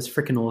alert, it was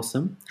freaking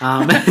awesome.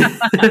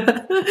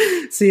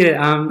 So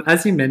yeah,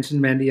 as you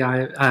mentioned, Mandy,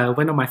 I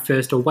went on my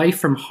first away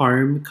from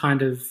home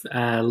kind of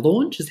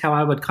launch is how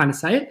I would kind of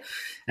say it.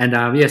 And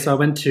so I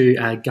went to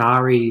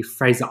Gari,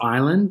 Fraser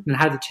Island, and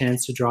had the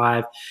chance to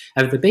drive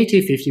over the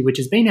BT50, which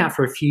has been out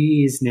for a few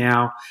years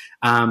now.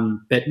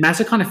 But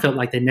Mazda kind of felt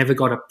like they never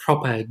got a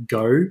proper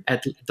go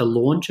at the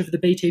launch of the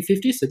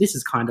BT50. So this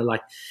is kind of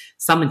like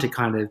something to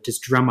kind of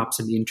just drum up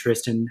some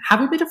interest and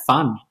have a bit of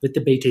fun with the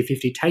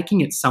BT50,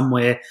 taking it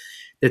somewhere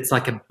that's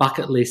like a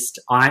bucket list,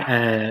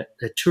 a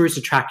tourist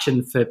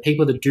attraction for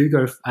people that do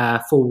go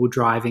four-wheel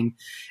driving.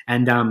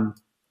 And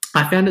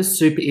I found it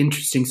super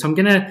interesting. So I'm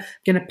gonna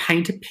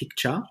paint a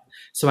picture.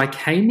 So I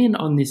came in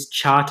on this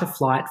charter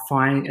flight,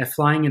 flying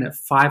in at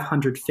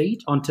 500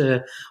 feet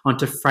onto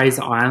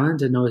Fraser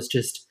Island, and it was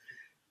just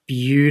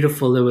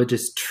beautiful. There were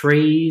just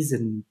trees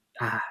and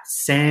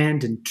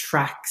sand and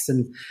tracks,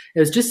 and it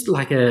was just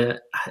like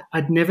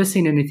I'd never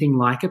seen anything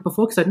like it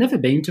before because I'd never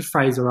been to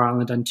Fraser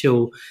Island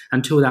until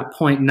that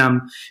point.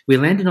 And we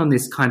landed on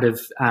this kind of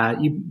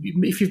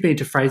if you've been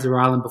to Fraser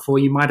Island before,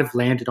 you might have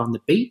landed on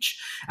the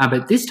beach,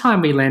 but this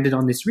time we landed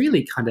on this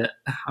really kind of,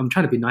 I'm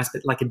trying to be nice,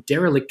 but like a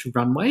derelict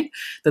runway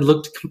that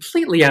looked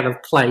completely out of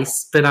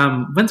place. But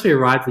once we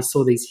arrived, we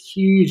saw these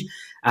huge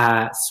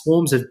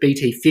swarms of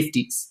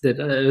BT50s that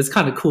it was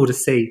kind of cool to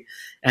see.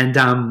 And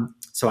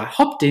so I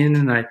hopped in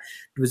and I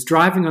was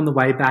driving on the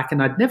way back,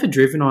 and I'd never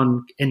driven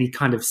on any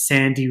kind of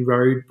sandy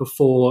road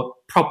before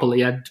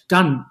properly. I'd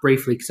done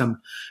briefly because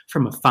I'm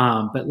from a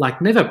farm, but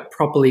like never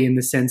properly in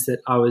the sense that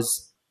I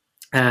was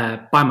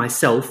by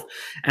myself.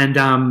 And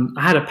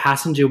I had a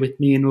passenger with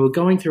me, and we were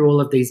going through all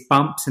of these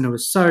bumps, and it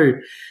was so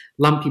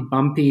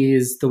bumpy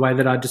is the way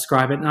that I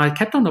describe it. And I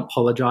kept on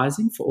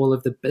apologizing for all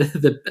of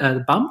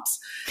the bumps.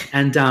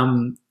 And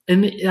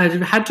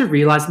I had to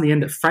realize in the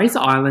end that Fraser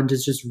Island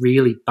is just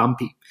really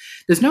bumpy.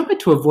 There's no way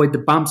to avoid the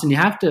bumps, and you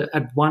have to,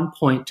 at one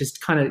point,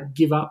 just kind of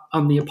give up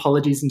on the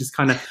apologies and just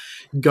kind of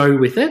go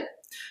with it.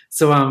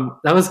 So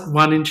that was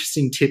one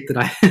interesting tip that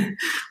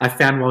I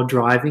found while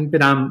driving.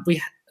 But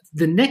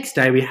the next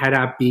day we had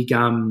our big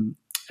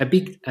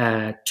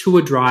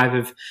tour drive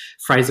of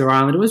Fraser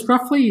Island. It was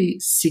roughly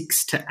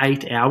 6 to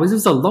 8 hours. It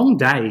was a long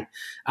day,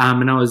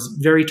 and I was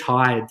very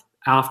tired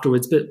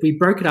afterwards. But we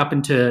broke it up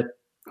into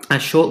a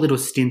short little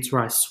stints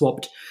where I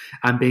swapped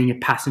being a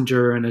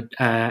passenger and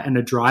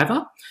a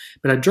driver.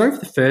 But I drove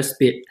the first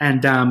bit,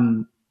 and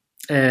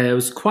it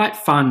was quite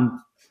fun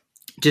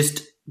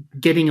just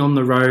getting on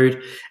the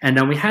road.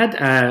 And we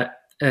had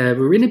we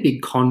were in a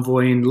big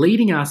convoy, and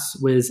leading us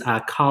was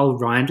Carl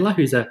Reindler,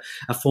 who's a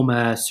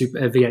former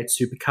V8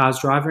 Supercars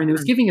driver, and he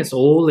was giving us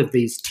all of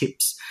these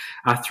tips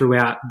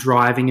throughout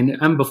driving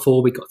and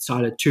before we got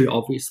started too,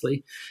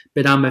 obviously.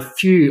 But a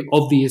few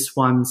obvious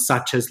ones,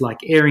 such as like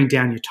airing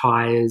down your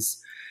tyres,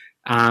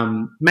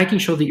 making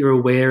sure that you're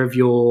aware of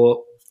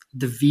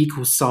the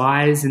vehicle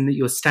size and that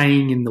you're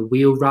staying in the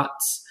wheel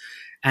ruts.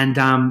 And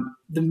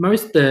the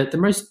most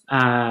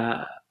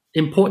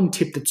important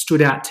tip that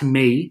stood out to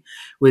me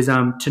was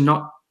to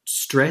not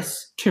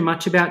stress too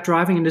much about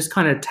driving and just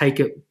kind of take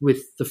it with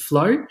the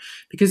flow,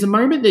 because the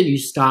moment that you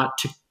start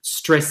to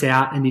stress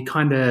out and you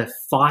kind of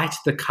fight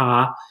the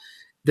car,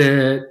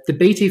 the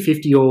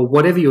BT50 or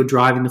whatever you're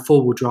driving, the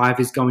four-wheel drive,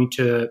 is going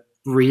to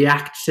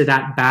react to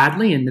that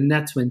badly, and then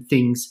that's when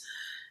things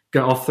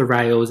go off the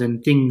rails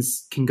and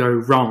things can go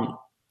wrong.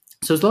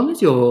 So as long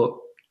as you're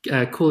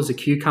cool as a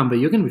cucumber,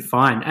 you're going to be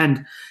fine.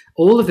 And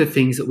all of the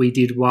things that we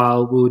did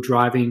while we were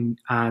driving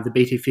the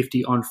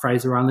BT50 on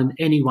Fraser Island,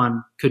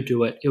 anyone could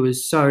do it. It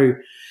was so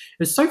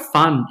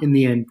fun in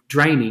the end,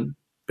 draining,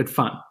 but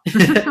fun.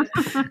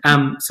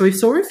 So we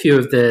saw a few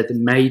of the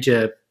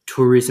major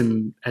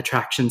tourism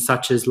attractions,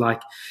 such as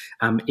like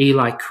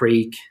Eli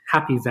Creek,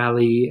 Happy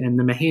Valley, and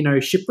the Mahino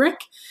Shipwreck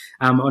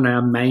on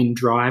our main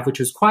drive, which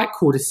was quite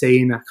cool to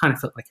see, and I kind of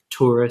felt like a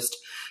tourist.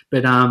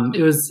 But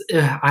it was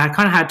I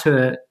kind of had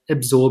to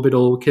absorb it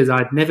all because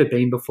I'd never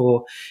been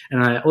before.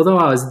 And although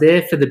I was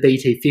there for the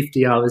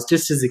BT50, I was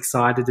just as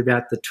excited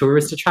about the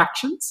tourist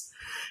attractions.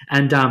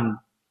 And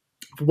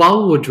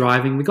while we were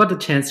driving, we got a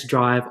chance to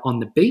drive on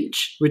the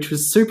beach, which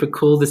was super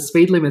cool. The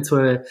speed limits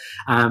were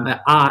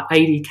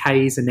 80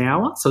 k's an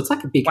hour. So it's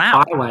like a big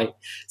highway.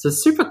 So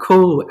it's super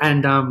cool.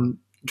 And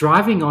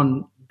driving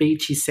on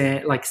beachy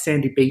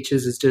sandy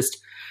beaches is just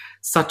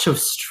such a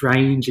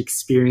strange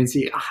experience.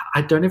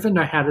 I don't even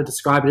know how to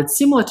describe it. It's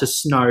similar to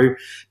snow,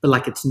 but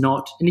like it's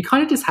not. And you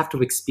kind of just have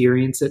to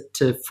experience it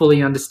to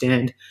fully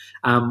understand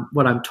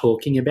what I'm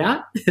talking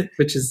about,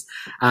 which is,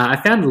 I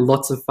found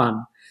lots of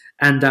fun.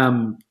 And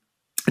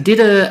I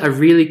did a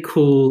really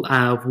cool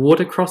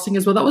water crossing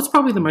as well. That was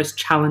probably the most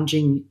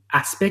challenging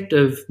aspect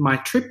of my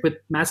trip with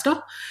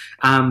Mazda.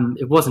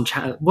 It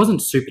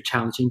wasn't super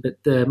challenging, but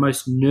the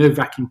most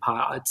nerve-wracking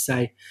part, I'd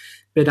say.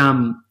 But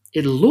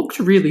it looked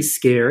really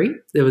scary.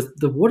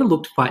 The water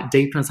looked quite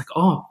deep, and I was like,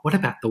 oh, what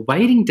about the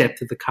wading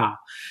depth of the car?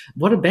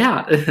 What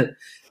about?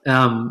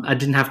 I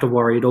didn't have to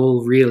worry at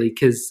all, really,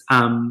 because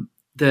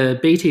the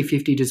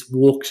BT50 just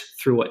walked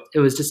through it. It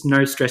was just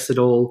no stress at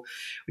all.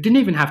 We didn't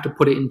even have to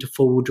put it into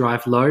four-wheel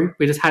drive low.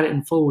 We just had it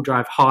in four-wheel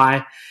drive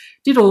high.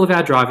 Did all of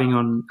our driving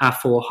on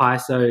 4 high,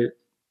 so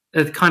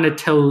it kind of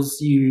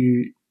tells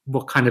you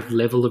what kind of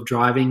level of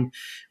driving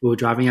we were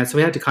driving at. So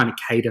we had to kind of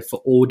cater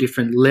for all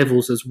different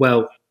levels as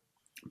well.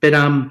 But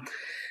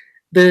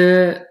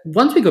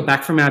once we got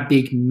back from our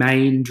big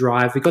main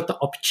drive, we got the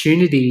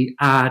opportunity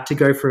to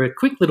go for a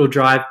quick little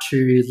drive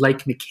to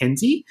Lake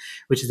Mackenzie,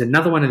 which is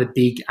another one of the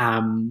big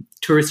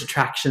tourist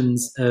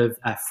attractions of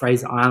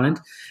Fraser Island,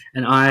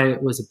 and I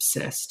was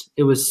obsessed.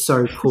 It was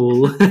so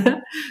cool.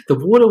 The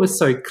water was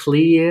so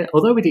clear,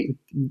 although we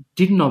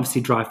didn't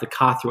obviously drive the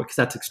car through it because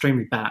that's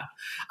extremely bad.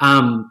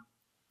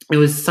 It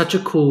was such a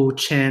cool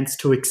chance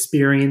to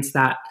experience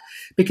that,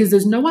 because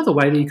there's no other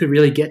way that you could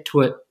really get to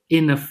it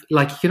you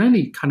can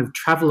only kind of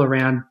travel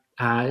around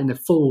in a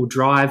full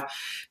drive.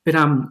 But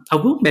I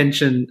will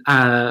mention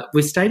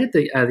we stayed at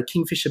the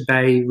Kingfisher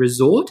Bay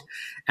Resort,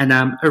 and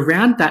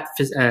around that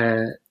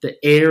the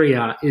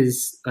area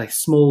is like a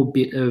small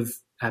bit of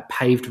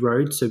paved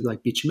road, so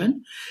like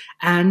bitumen,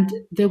 and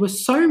there were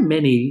so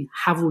many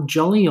Haval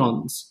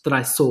Jolly-Ons that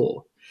I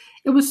saw.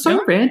 It was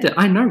so random.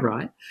 I know,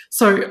 right?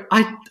 So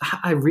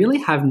I really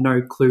have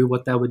no clue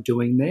what they were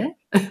doing there.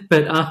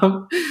 But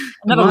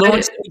another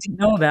launch that we didn't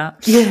know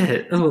about.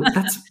 Yeah,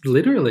 that's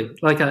literally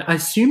like I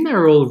assume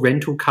they're all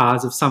rental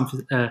cars of some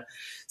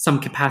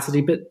capacity,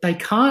 but they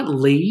can't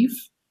leave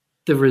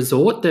the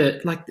resort.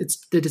 They're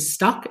just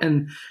stuck,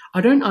 and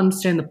I don't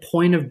understand the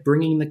point of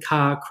bringing the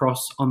car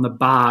across on the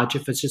barge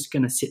if it's just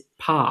going to sit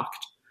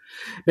parked.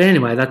 But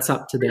anyway, that's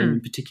up to them in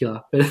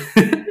particular.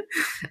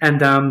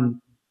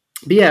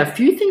 But yeah, a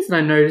few things that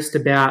I noticed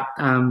about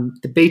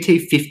the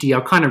BT50,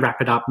 I'll kind of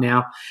wrap it up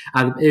now,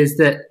 is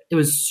that it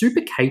was super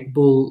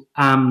capable,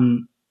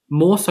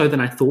 more so than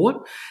I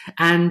thought.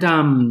 And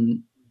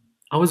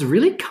I was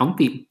really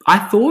comfy. I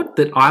thought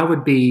that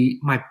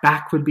my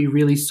back would be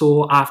really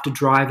sore after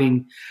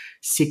driving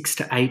 6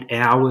 to 8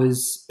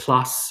 hours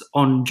plus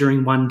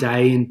during one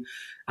day.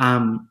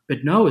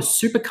 But no, it was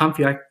super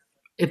comfy.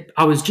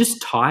 I was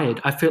just tired.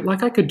 I felt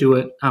like I could do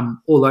it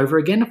all over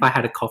again if I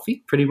had a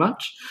coffee, pretty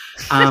much.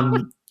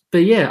 But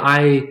yeah,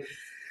 I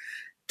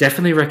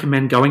definitely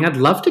recommend going. I'd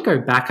love to go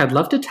back. I'd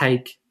love to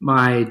take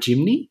my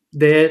Jimny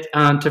there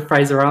to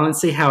Fraser Island,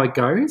 see how it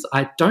goes.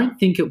 I don't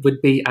think it would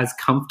be as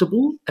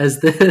comfortable as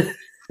the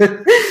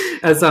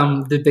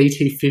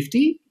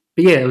BT50.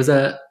 But yeah, it was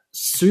a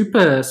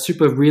super,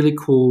 super really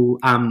cool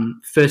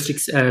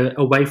first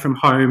away from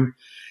home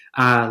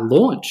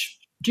launch.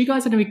 Do you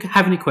guys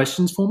have any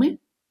questions for me?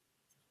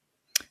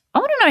 I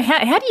want to know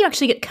how do you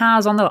actually get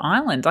cars on the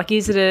island? Like,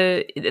 is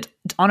it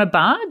on a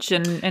barge,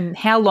 and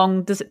how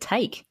long does it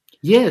take?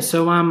 Yeah,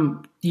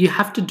 so you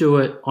have to do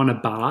it on a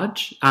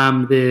barge.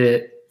 I'm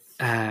trying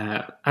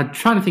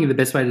to think of the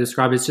best way to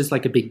describe it. It's just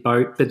like a big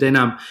boat, but then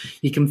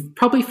you can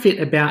probably fit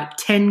about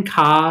 10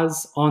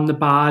 cars on the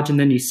barge, and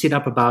then you sit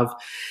up above.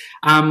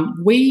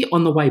 We,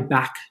 on the way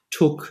back,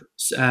 took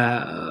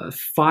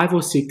 5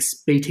 or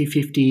 6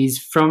 BT50s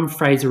from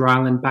Fraser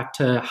Island back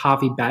to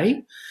Hervey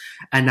Bay.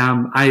 And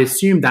I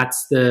assume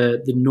that's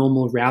the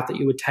normal route that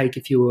you would take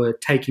if you were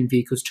taking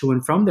vehicles to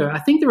and from there. I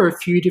think there are a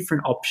few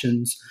different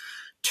options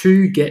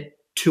to get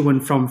to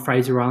and from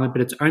Fraser Island,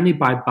 but it's only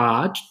by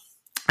barge.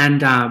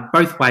 And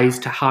both ways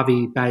to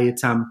Hervey Bay,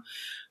 it's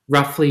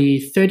roughly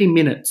 30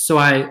 minutes. So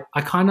I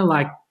kind of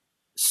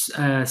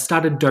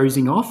started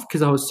dozing off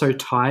because I was so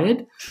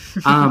tired.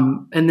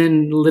 And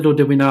then little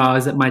did we know I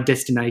was at my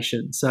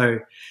destination. So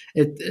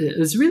it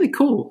was really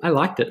cool. I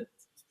liked it.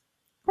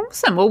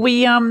 Awesome. Well,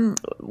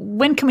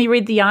 when can we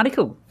read the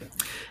article?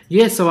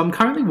 Yeah, so I'm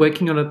currently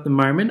working on it at the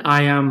moment.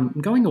 I am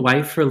going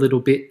away for a little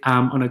bit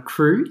on a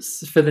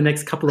cruise for the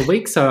next couple of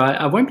weeks, so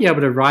I won't be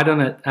able to write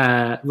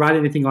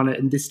anything on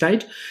it at this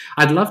stage.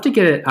 I'd love to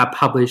get it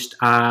published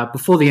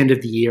before the end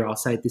of the year, I'll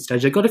say at this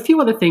stage. I've got a few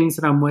other things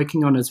that I'm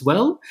working on as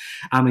well,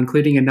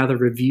 including another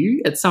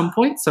review at some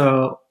point,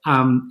 so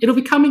it'll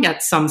be coming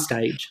at some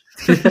stage.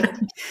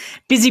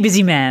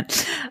 Busy man.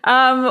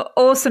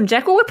 Awesome,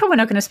 Jack. Well, we're probably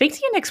not going to speak to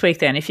you next week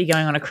then if you're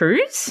going on a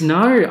cruise.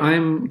 No,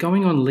 I'm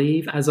going on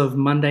leave as of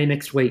Monday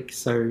next week.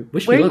 So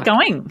wish me luck. Where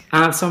are you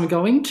going? So I'm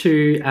going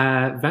to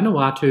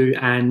Vanuatu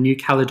and New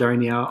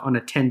Caledonia on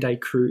a 10-day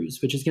cruise,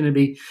 which is going to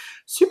be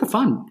super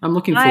fun. I'm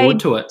looking forward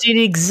to it. I did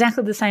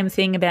exactly the same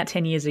thing about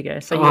 10 years ago,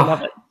 so you'll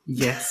love it.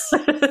 Yes.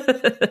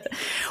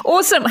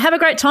 Awesome. Have a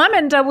great time,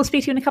 and we'll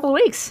speak to you in a couple of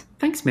weeks.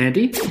 Thanks,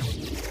 Mandy.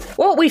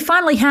 Well, we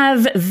finally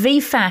have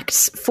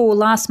VFACTS for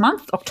last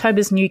month,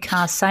 October's new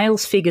car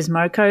sales figures,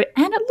 Moko,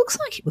 and it looks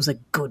like it was a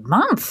good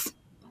month.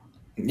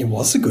 It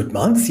was a good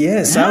month,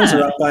 yeah. Sales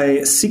are up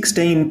by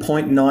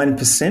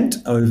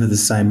 16.9% over the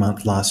same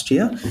month last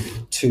year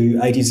to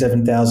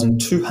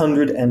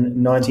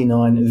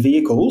 87,299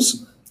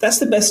 vehicles. That's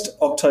the best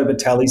October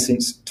tally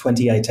since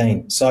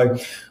 2018. So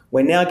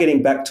we're now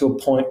getting back to a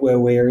point where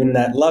we're in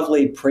that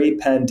lovely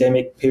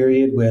pre-pandemic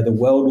period where the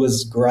world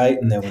was great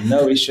and there were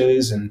no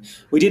issues and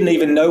we didn't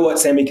even know what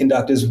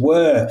semiconductors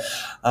were.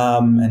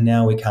 And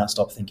now we can't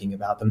stop thinking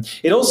about them.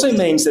 It also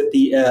means that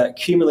the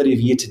cumulative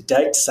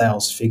year-to-date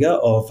sales figure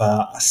of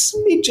a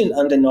smidgen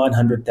under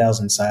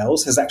 900,000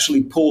 sales has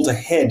actually pulled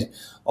ahead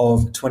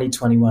of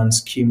 2021's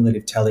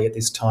cumulative tally at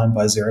this time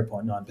by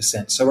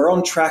 0.9%. So we're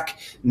on track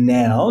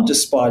now,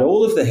 despite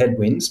all of the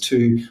headwinds,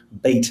 to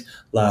beat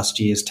last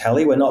year's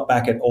tally. We're not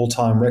back at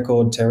all-time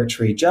record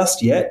territory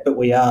just yet, but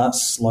we are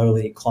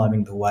slowly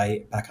climbing the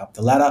way back up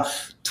the ladder.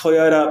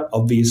 Toyota,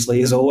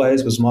 obviously, as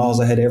always, was miles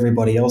ahead of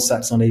everybody else.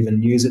 That's not even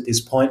news at this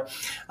point.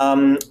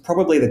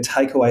 Probably the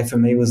takeaway for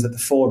me was that the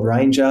Ford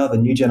Ranger, the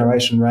new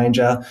generation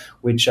Ranger,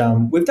 which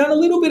we've done a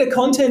little bit of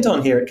content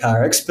on here at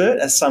Car Expert,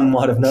 as some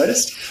might have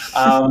noticed,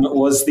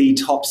 was the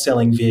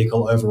top-selling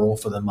vehicle overall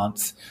for the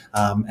month.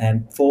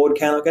 And Ford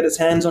cannot get its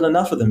hands on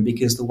enough of them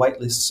because the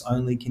wait lists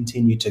only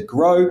continue to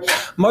grow.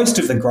 Most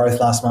of the growth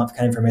last month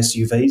came from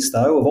SUVs,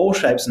 though, of all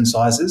shapes and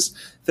sizes,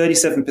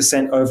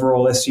 37%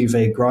 overall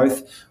SUV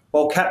growth,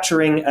 while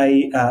capturing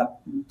a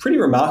pretty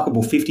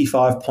remarkable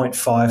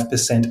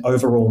 55.5%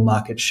 overall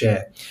market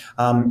share.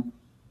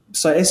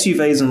 So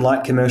SUVs and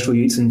light commercial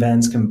utes and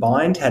vans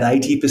combined had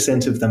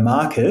 80% of the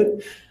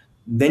market.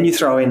 Then you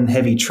throw in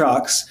heavy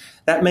trucks.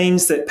 That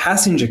means that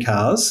passenger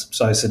cars,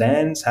 so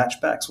sedans,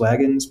 hatchbacks,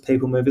 wagons,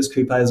 people movers,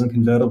 coupes and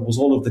convertibles,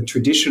 all of the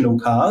traditional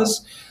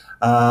cars,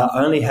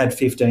 only had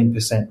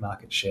 15%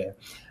 market share.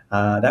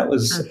 That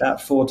was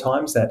about 4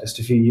 times that just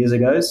a few years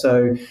ago.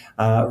 So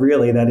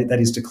really that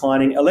is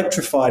declining.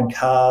 Electrified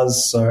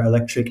cars, so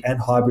electric and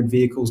hybrid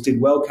vehicles, did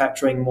well,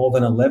 capturing more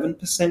than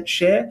 11%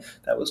 share.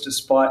 That was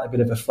despite a bit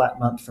of a flat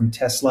month from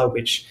Tesla,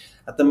 which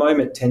at the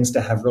moment tends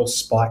to have real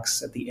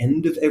spikes at the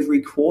end of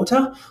every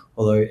quarter,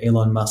 although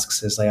Elon Musk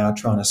says they are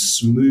trying to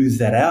smooth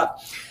that out.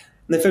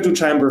 And the Federal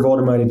Chamber of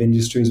Automotive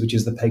Industries, which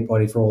is the peak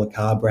body for all the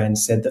car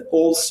brands, said that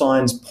all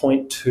signs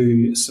point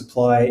to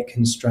supply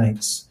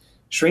constraints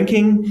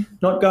shrinking,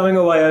 not going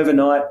away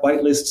overnight.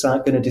 Wait lists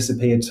aren't going to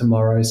disappear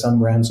tomorrow. Some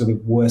brands will be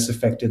worse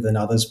affected than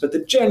others. But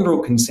the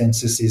general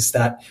consensus is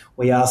that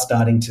we are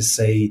starting to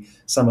see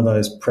some of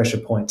those pressure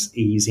points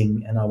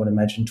easing, and I would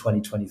imagine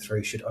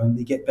 2023 should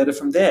only get better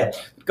from there.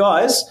 But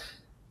guys,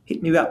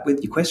 hit me up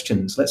with your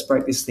questions. Let's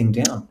break this thing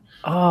down.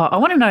 Oh, I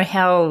want to know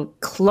how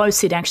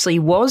close it actually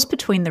was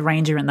between the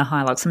Ranger and the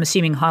Hilux. I'm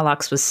assuming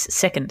Hilux was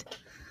second.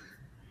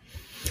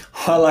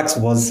 Hilux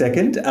was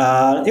second.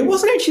 It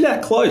wasn't actually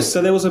that close.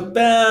 So there was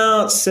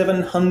about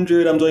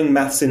 700, I'm doing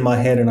maths in my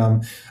head and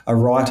I'm a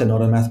writer,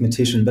 not a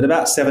mathematician, but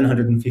about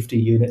 750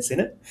 units in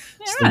it.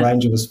 Yeah, so the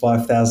Ranger was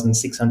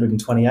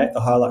 5,628, the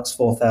Hilux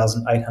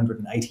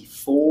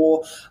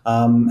 4,884.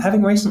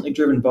 Having recently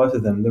driven both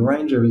of them, the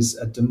Ranger is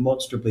a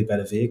demonstrably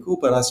better vehicle,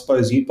 but I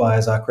suppose ute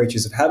buyers are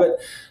creatures of habit.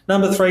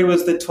 Number 3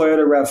 was the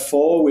Toyota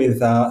RAV4 with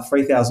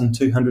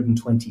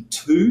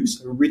 3,222.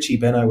 So Richie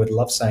Benno would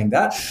love saying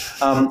that.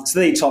 So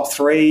the top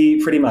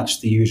 3, pretty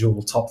much the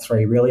usual top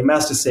 3, really.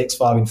 Mazda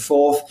CX-5 in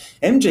 4th,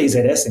 MG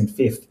ZS in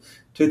 5th,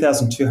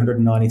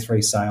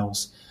 2,293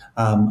 sales.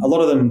 A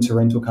lot of them to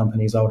rental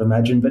companies, I would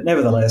imagine, but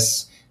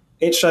nevertheless,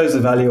 it shows the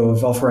value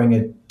of offering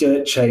a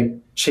dirt cheap,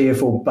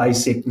 cheerful,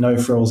 basic,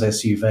 no-frills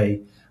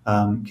SUV.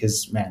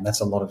 Because, man, that's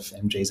a lot of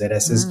MG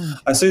ZSs.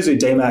 Isuzu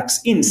D-Max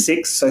in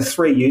 6th, so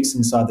 3 utes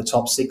inside the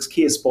top 6.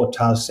 Kia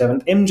Sportage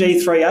 7th. MG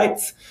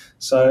 3/8.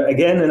 So,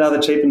 again, another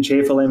cheap and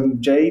cheerful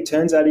MG.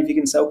 Turns out if you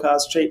can sell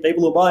cars cheap,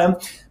 people will buy them.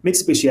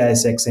 Mitsubishi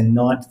ASX in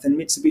 9th and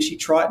Mitsubishi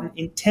Triton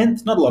in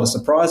 10th. Not a lot of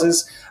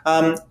surprises.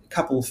 A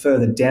couple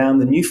further down,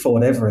 the new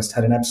Ford Everest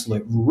had an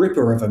absolute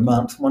ripper of a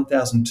month,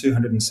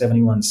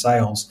 1,271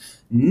 sales,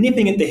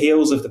 nipping at the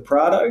heels of the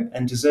Prado,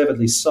 and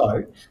deservedly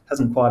so.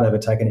 Hasn't quite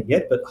overtaken it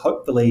yet, but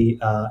hopefully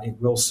it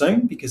will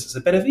soon because it's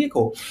a better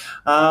vehicle.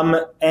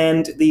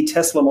 And the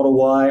Tesla Model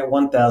Y,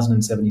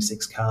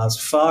 1,076 cars,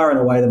 far and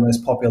away the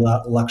most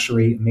popular luxury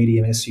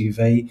medium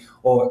SUV,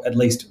 or at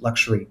least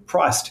luxury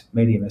priced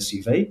medium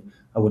SUV.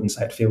 I wouldn't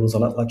say it feels a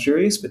lot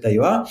luxurious, but there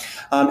you are.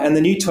 And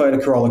the new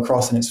Toyota Corolla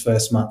Cross in its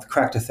first month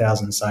cracked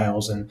 1,000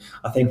 sales, and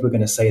I think we're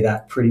going to see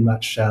that pretty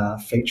much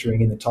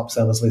featuring in the top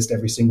sellers list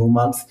every single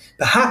month,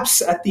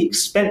 perhaps at the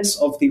expense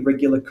of the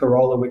regular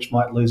Corolla, which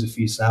might lose a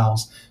few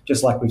sales,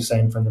 just like we've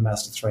seen from the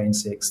Mazda 3 and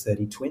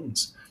CX-30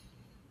 twins.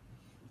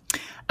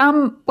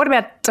 What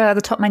about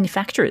the top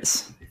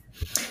manufacturers?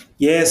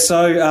 Yeah,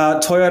 so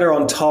Toyota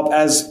on top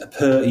as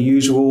per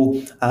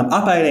usual,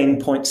 up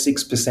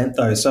 18.6%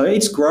 though. So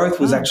its growth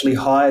was actually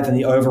higher than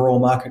the overall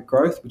market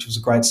growth, which was a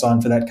great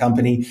sign for that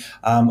company.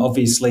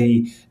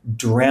 Obviously,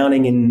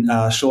 drowning in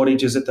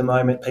shortages at the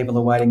moment. People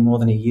are waiting more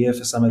than a year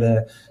for some of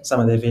their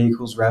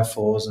vehicles,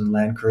 RAV4s and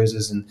Land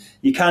Cruisers, and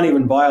you can't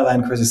even buy a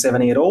Land Cruiser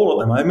 70 at all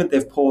at the moment.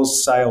 They've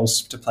paused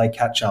sales to play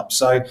catch up.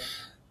 So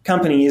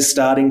company is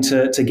starting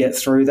to get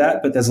through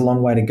that, but there's a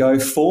long way to go.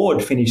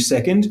 Ford finished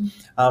second.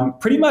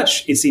 Pretty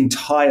much its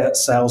entire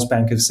sales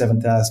bank of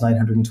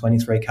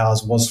 7,823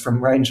 cars was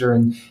from Ranger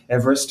and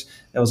Everest.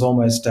 There was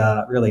almost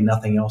really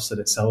nothing else that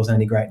it sells in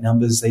any great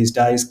numbers these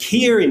days.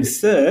 Kia in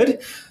third,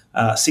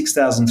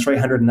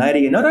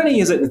 6,380. And not only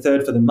is it in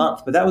third for the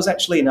month, but that was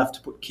actually enough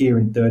to put Kia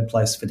in third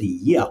place for the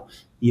year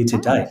to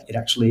date. It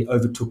actually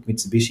overtook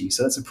Mitsubishi.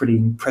 So that's a pretty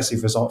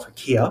impressive result for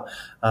Kia.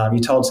 You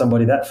told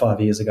somebody that 5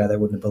 years ago, they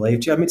wouldn't have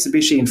believed you.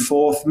 Mitsubishi in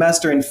fourth,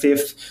 Mazda in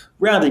fifth,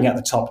 rounding out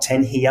the top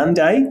 10,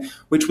 Hyundai,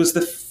 which was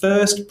the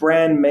first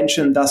brand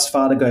mentioned thus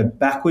far to go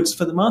backwards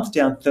for the month,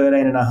 down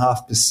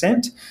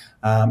 13.5%.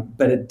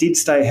 But it did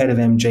stay ahead of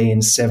MG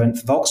in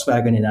seventh,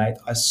 Volkswagen in eighth,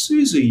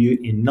 Isuzu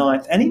in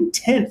ninth, and in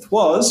 10th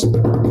was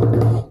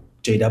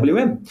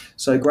GWM.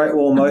 So Great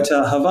Wall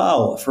Motor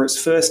Haval for its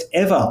first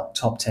ever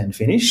top 10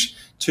 finish,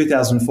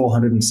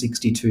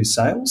 2,462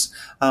 sales.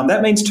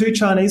 That means two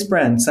Chinese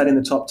brands sat in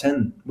the top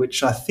 10,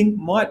 which I think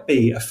might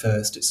be a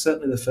first. It's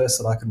certainly the first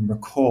that I can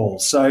recall.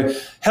 So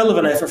hell of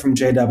an effort from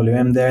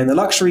GWM there. In the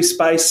luxury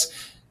space,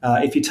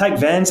 if you take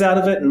vans out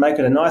of it and make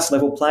it a nice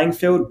level playing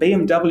field,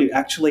 BMW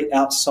actually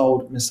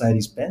outsold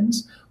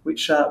Mercedes-Benz,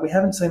 which we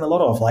haven't seen a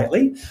lot of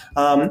lately.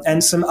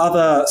 And some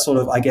other sort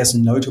of, I guess,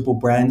 notable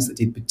brands that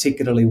did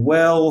particularly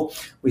well.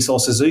 We saw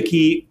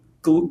Suzuki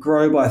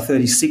grow by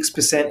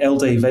 36%.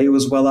 LDV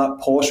was well up.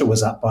 Porsche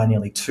was up by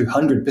nearly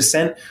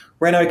 200%.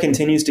 Renault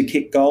continues to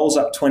kick goals,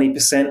 up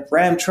 20%.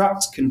 Ram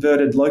Trucks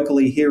converted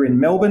locally here in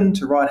Melbourne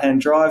to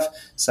right-hand drive.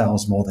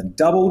 Sales more than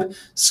doubled.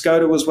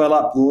 Skoda was well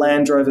up.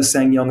 Land Rover,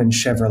 SsangYong and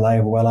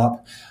Chevrolet were well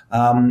up.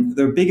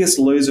 The biggest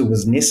loser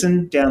was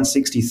Nissan, down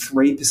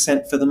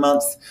 63% for the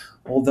month,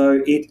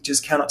 although it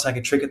just cannot take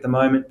a trick at the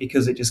moment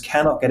because it just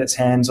cannot get its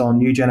hands on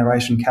new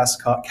generation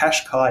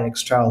Qashqai,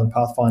 X-Trail and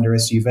Pathfinder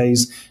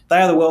SUVs.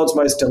 They are the world's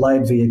most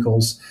delayed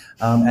vehicles,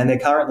 and they're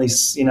currently,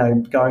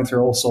 going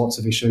through all sorts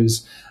of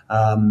issues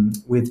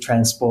with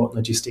transport,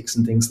 logistics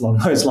and things along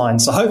those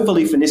lines. So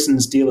hopefully for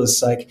Nissan's dealers'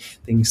 sake,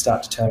 things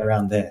start to turn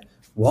around there.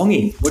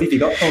 Wongy, what have you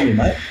got for me,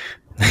 mate?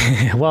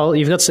 Well,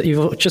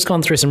 you've just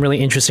gone through some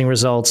really interesting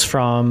results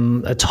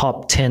from a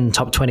top 10,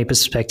 top 20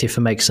 perspective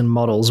for makes and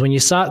models. When you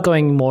start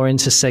going more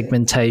into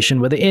segmentation,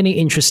 were there any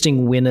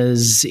interesting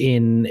winners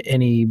in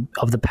any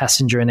of the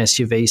passenger and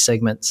SUV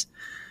segments?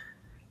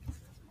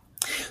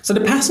 So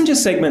the passenger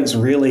segment's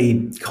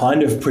really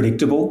kind of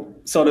predictable.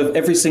 Sort of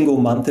every single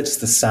month it's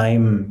the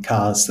same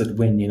cars that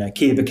win.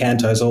 Kia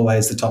Picanto is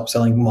always the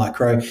top-selling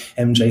micro,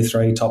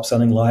 MG3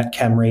 top-selling light,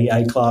 Camry,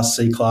 A-Class,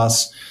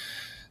 C-Class,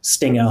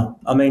 Stinger.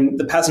 I mean,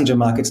 the passenger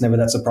market's never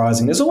that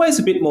surprising. There's always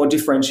a bit more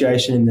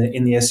differentiation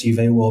in the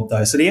SUV world,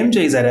 though. So the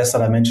MG ZS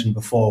that I mentioned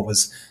before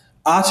was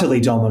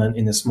utterly dominant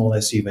in the small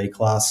SUV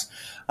class.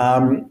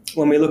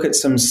 When we look at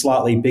some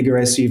slightly bigger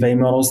SUV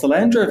models, the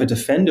Land Rover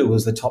Defender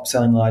was the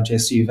top-selling large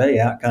SUV,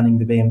 outgunning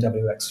the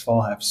BMW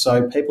X5.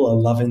 So people are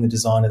loving the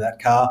design of that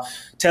car.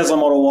 Tesla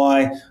Model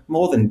Y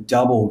more than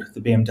doubled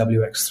the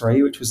BMW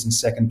X3, which was in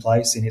second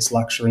place in its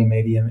luxury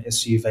medium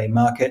SUV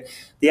market.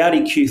 The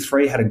Audi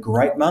Q3 had a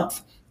great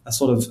month. A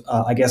sort of,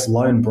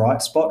 lone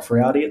bright spot for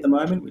Audi at the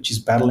moment, which is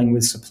battling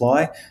with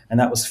supply, and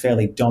that was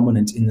fairly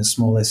dominant in the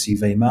small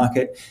SUV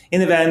market. In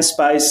the van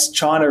space,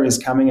 China is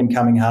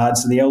coming hard,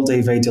 so the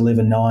LDV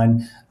Deliver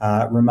 9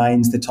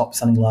 remains the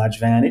top-selling large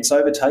van. It's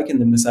overtaken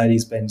the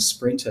Mercedes-Benz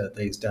Sprinter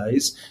these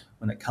days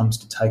when it comes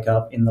to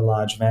take-up in the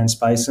large van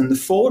space, and the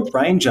Ford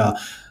Ranger,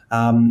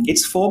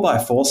 its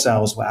 4x4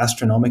 sales were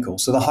astronomical.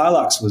 So the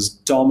Hilux was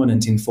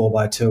dominant in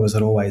 4x2 as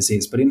it always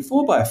is. But in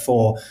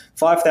 4x4,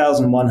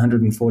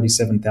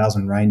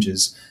 5,147,000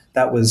 Rangers.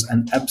 That was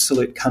an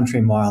absolute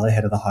country mile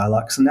ahead of the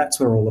Hilux. And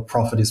that's where all the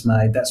profit is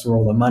made. That's where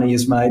all the money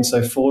is made.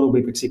 So Ford will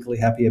be particularly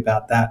happy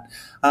about that.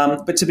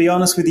 But to be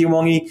honest with you,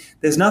 Wongy,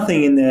 there's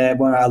nothing in there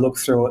where I look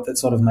through it that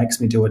sort of makes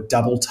me do a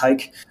double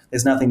take.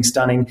 There's nothing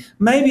stunning.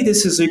 Maybe the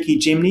Suzuki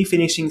Jimny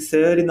finishing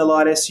third in the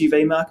light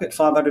SUV market,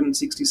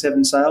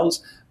 567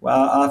 sales.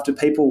 After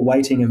people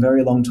waiting a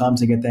very long time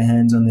to get their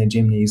hands on their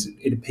Jimnys,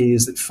 it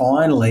appears that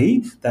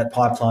finally that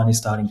pipeline is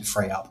starting to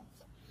free up.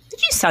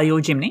 Did you sell your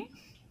Jimny?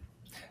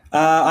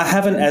 I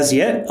haven't as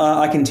yet.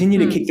 I continue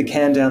to kick the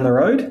can down the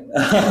road.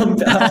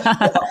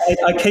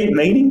 I keep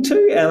meaning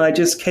to, and I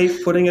just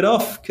keep putting it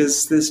off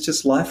because there's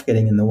just life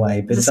getting in the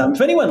way. But if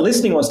anyone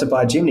listening wants to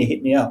buy a Jimny,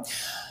 hit me up.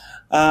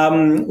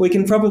 We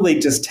can probably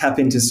just tap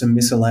into some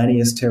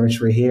miscellaneous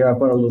territory here. I've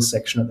got a little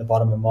section at the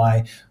bottom of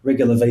my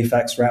regular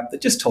VFAX wrap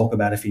that just talk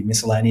about a few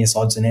miscellaneous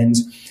odds and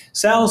ends.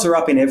 Sales are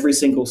up in every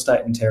single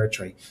state and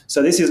territory.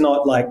 So this is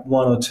not like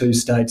one or two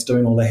states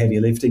doing all the heavy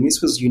lifting.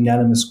 This was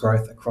unanimous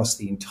growth across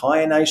the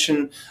entire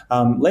nation,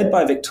 led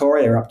by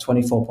Victoria, up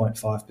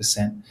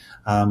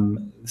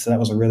 24.5%. So that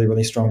was a really,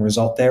 really strong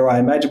result there. I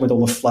imagine with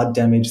all the flood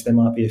damage, there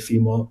might be a few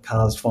more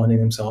cars finding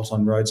themselves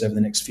on roads over the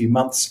next few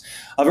months.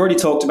 I've already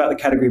talked about the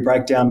category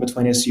breakdown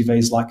between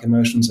SUVs, light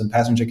commercials and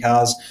passenger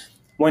cars.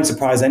 Won't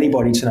surprise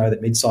anybody to know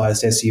that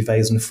mid-sized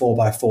SUVs and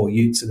 4x4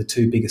 utes are the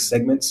two biggest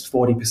segments.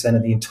 40%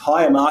 of the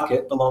entire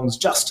market belongs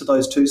just to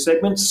those two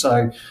segments.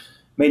 So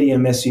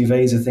medium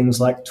SUVs are things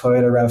like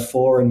Toyota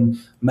RAV4 and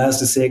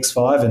Mazda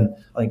CX-5, and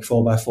I think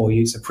 4x4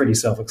 utes are pretty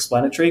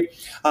self-explanatory.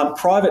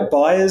 Private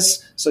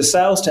buyers, so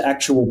sales to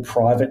actual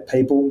private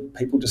people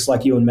just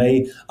like you and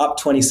me, up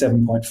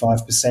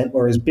 27.5%,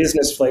 whereas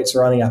business fleets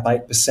are only up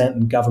 8%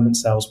 and government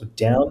sales were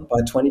down by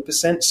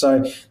 20%.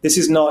 So this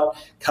is not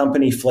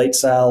company fleet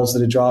sales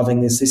that are driving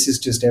this. This is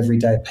just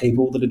everyday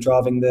people that are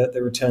driving the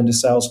return to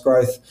sales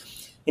growth.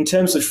 In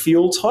terms of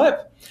fuel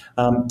type,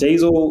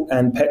 diesel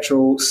and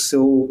petrol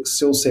still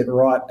sit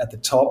right at the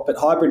top, but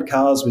hybrid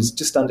cars was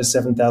just under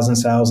 7,000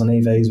 sales and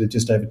EVs with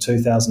just over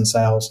 2,000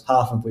 sales,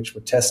 half of which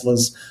were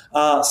Teslas,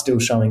 are still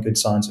showing good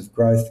signs of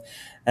growth.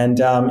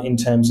 And in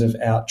terms of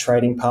our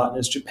trading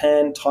partners,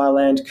 Japan,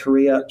 Thailand,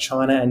 Korea,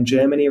 China and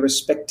Germany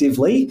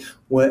respectively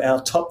were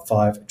our top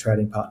 5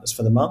 trading partners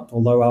for the month,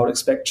 although I would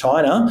expect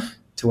China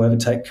to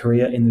overtake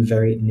Korea in the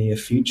very near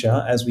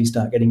future as we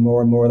start getting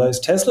more and more of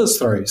those Teslas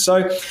through.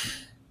 So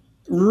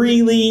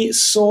really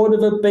sort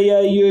of a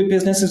BAU,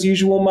 business as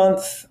usual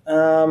month,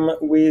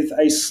 with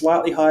a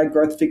slightly higher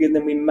growth figure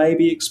than we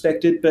maybe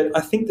expected. But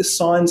I think the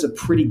signs are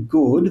pretty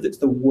good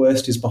that the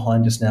worst is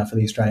behind us now for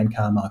the Australian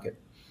car market.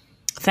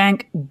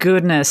 Thank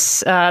goodness.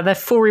 The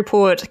full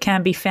report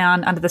can be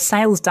found under the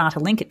sales data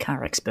link at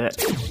Car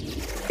Expert.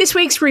 This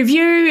week's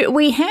review,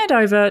 we hand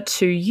over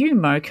to you,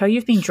 Moko.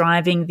 You've been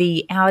driving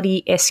the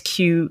Audi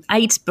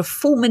SQ8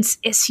 performance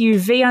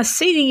SUV. I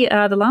see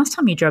the last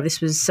time you drove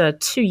this was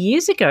 2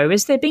 years ago.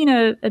 Has there been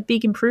a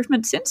big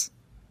improvement since?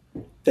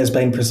 There's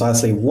been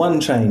precisely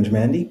one change,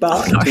 Mandy,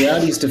 but to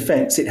Audi's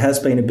defence, it has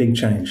been a big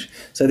change.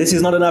 So this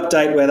is not an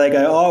update where they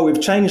go, oh,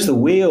 we've changed the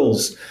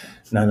wheels.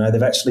 No,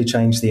 they've actually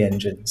changed the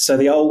engine. So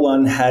the old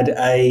one had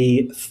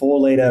a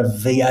 4-litre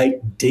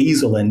V8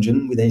 diesel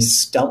engine with a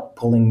stump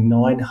pulling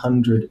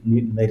 900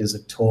 newton metres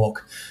of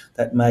torque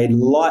that made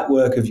light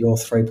work of your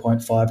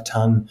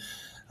 3.5-tonne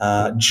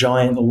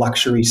giant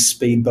luxury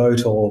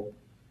speedboat or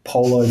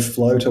polo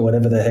float or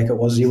whatever the heck it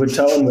was you were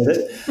towing with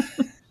it.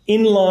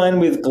 In line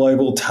with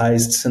global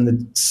tastes and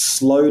the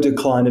slow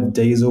decline of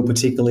diesel,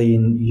 particularly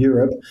in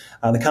Europe,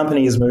 the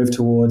company has moved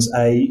towards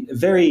a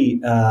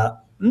very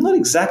not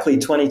exactly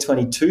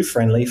 2022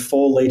 friendly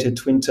 4-litre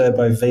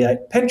twin-turbo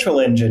V8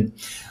 petrol engine,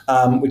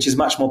 which is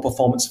much more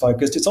performance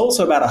focused. It's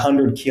also about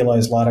 100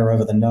 kilos lighter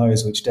over the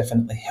nose, which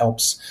definitely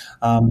helps.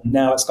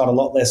 Now it's got a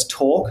lot less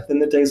torque than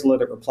the diesel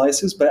that it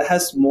replaces, but it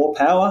has more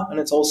power, and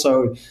it's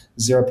also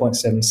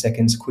 0.7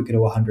 seconds quicker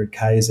to 100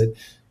 Ks at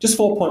just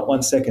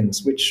 4.1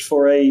 seconds, which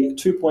for a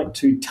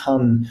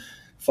 2.2-tonne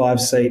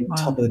 5-seat,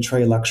 top of the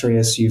tree luxury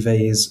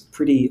SUV is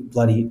pretty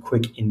bloody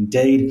quick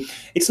indeed.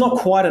 It's not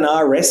quite an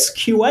RS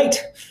Q8,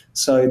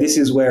 so this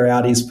is where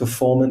Audi's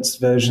performance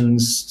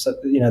versions, so,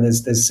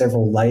 there's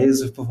several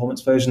layers of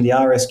performance version. The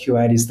RS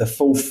Q8 is the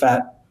full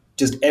fat,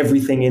 just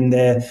everything in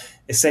there,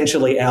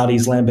 essentially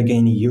Audi's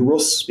Lamborghini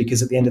Urus,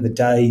 because at the end of the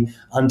day,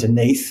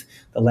 underneath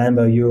the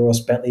Lambo Urus,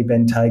 Bentley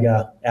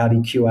Bentayga, Audi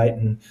Q8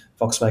 and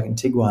Volkswagen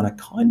Tiguan are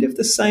kind of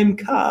the same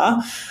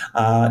car,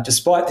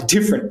 despite the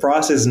different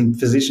prices and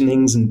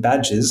positionings and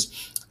badges.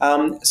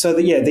 So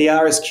the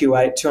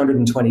RSQ8,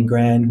 220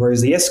 grand,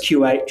 whereas the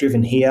SQ8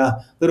 driven here,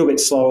 a little bit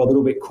slower, a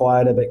little bit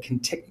quieter, but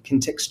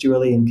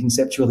contextually and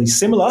conceptually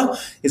similar,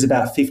 is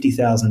about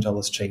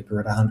 $50,000 cheaper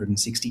at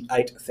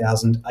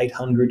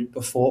 $168,800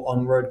 before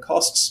on-road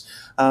costs.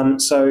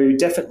 So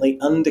definitely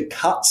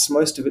undercuts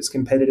most of its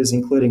competitors,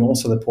 including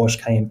also the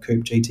Porsche Cayenne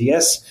Coupe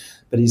GTS,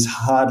 but is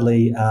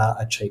hardly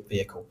a cheap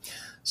vehicle.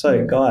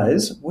 So,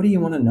 guys, what do you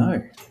want to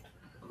know?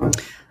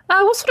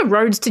 What sort of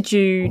roads did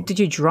you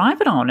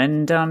drive it on,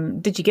 and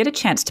did you get a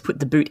chance to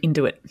put the boot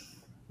into it?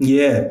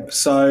 Yeah,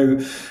 so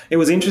it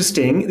was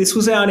interesting. This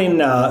was out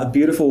in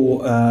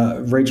beautiful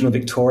regional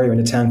Victoria in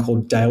a town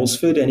called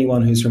Daylesford.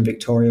 Anyone who's from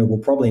Victoria will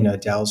probably know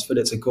Daylesford.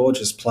 It's a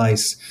gorgeous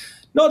place.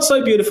 Not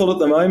so beautiful at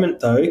the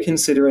moment, though,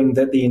 considering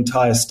that the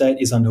entire state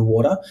is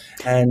underwater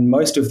and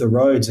most of the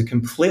roads are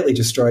completely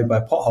destroyed by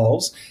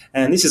potholes.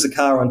 And this is a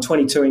car on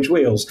 22-inch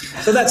wheels.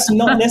 So that's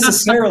not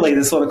necessarily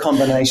the sort of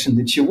combination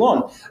that you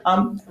want.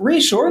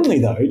 Reassuringly,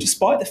 though,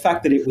 despite the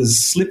fact that it was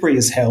slippery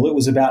as hell, it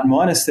was about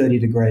minus 30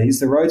 degrees,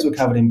 the roads were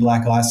covered in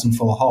black ice and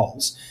full of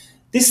holes.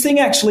 This thing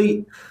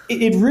actually,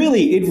 it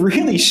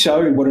really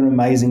showed what an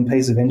amazing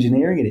piece of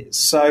engineering it is.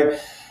 So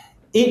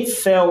it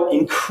felt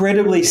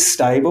incredibly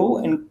stable,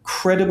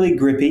 incredibly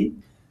grippy,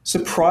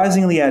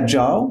 surprisingly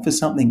agile for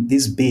something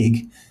this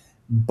big,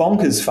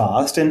 bonkers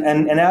fast,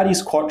 and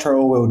Audi's Quattro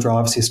all-wheel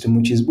drive system,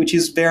 which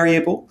is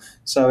variable,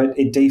 so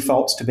it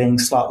defaults to being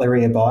slightly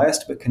rear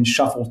biased, but can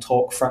shuffle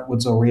torque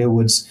frontwards or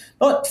rearwards,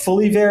 not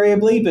fully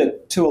variably,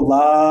 but to a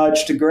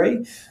large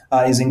degree,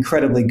 is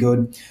incredibly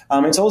good.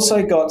 It's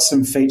also got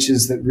some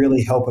features that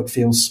really help it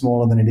feel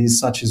smaller than it is,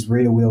 such as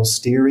rear wheel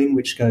steering,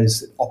 which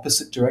goes the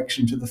opposite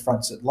direction to the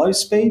fronts at low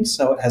speeds,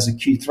 so it has a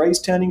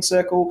Q3's turning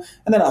circle,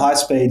 and then at high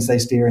speeds they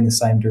steer in the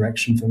same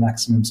direction for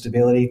maximum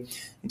stability.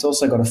 It's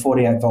also got a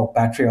 48-volt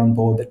battery on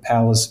board that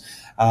powers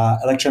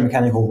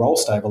electromechanical roll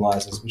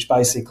stabilizers, which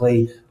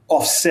basically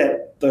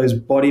offset those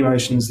body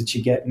motions that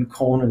you get in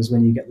corners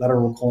when you get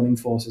lateral cornering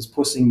forces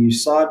pushing you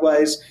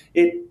sideways.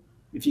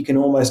 If you can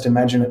almost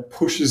imagine, it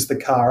pushes the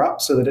car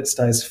up so that it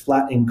stays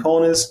flat in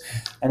corners,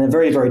 and a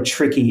very, very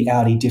tricky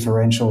Audi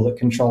differential that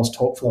controls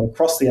torque flow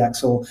across the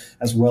axle,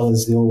 as well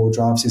as the all-wheel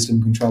drive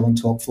system controlling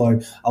torque flow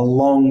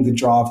along the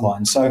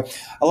driveline. So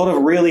a lot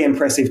of really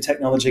impressive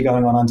technology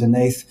going on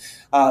underneath.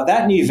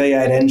 That new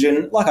V8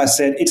 engine, like I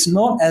said, it's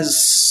not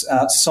as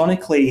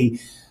sonically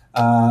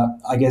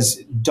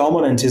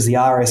dominant as the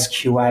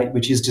RSQ8,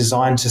 which is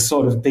designed to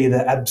sort of be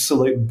the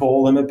absolute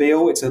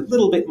ballermobile. It's a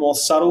little bit more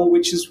subtle,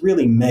 which is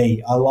really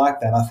me. I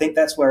like that. I think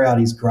that's where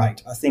Audi's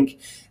great. I think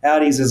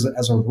Audis,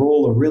 as a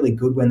rule, are really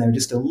good when they're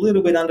just a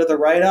little bit under the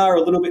radar,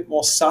 a little bit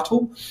more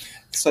subtle.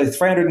 So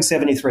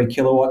 373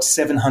 kilowatts,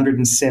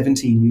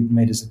 770 newton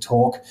meters of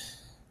torque.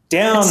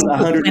 Down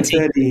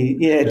 130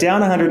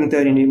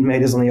 newton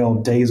meters on the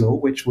old diesel,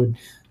 which would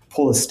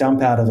pull a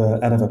stump out of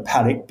a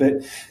paddock, but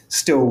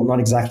still not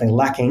exactly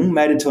lacking.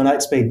 Made it to an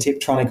 8-speed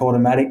Tiptronic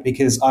automatic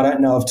because I don't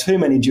know of too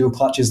many dual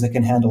clutches that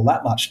can handle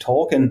that much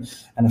torque, and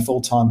a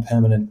full-time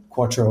permanent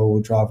Quattro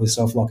all-wheel drive with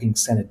self-locking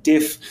centre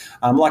diff.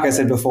 Like I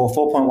said before,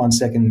 4.1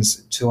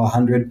 seconds to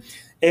 100.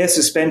 Air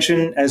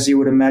suspension, as you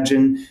would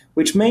imagine,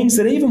 which means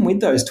that even with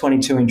those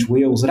 22-inch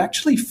wheels, it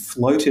actually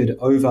floated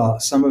over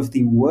some of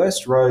the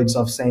worst roads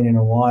I've seen in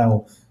a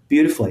while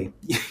beautifully.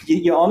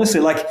 You're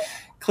honestly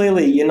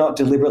clearly you're not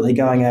deliberately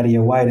going out of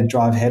your way to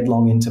drive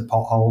headlong into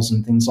potholes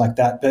and things like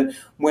that. But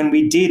when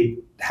we did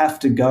have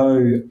to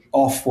go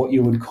off what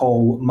you would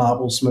call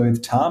marble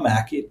smooth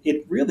tarmac,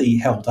 it really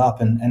held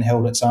up and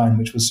held its own,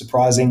 which was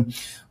surprising.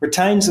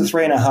 Retains the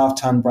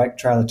 3.5-tonne brake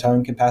trailer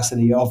towing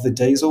capacity of the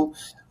diesel,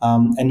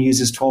 and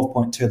uses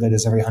 12.2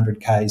 litres every 100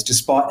 Ks,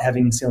 despite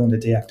having cylinder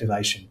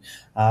deactivation.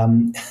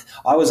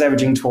 I was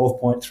averaging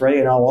 12.3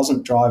 and I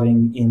wasn't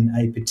driving in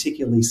a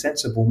particularly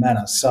sensible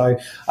manner. So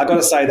I got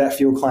to say that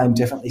fuel claim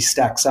definitely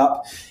stacks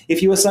up.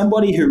 If you were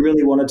somebody who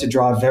really wanted to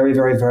drive very,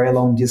 very, very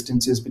long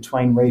distances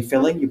between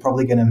refilling, you're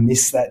probably going to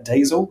miss that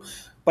diesel.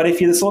 But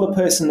if you're the sort of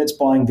person that's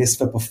buying this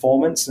for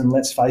performance, and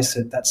let's face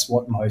it, that's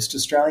what most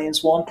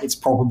Australians want, it's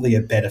probably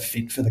a better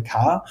fit for the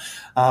car.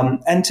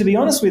 And to be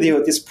honest with you,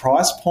 at this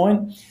price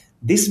point,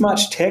 this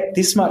much tech,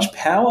 this much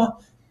power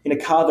in a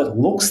car that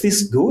looks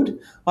this good,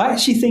 I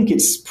actually think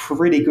it's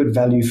pretty good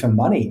value for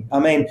money. I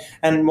mean,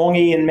 and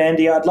Mongi and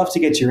Mandy, I'd love to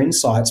get your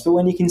insights, but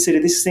when you consider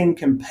this thing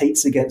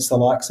competes against the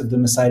likes of the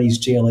Mercedes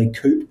GLE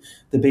Coupe,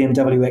 the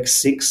BMW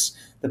X6,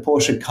 the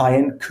Porsche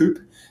Cayenne Coupe,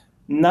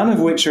 none of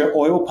which are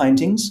oil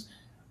paintings,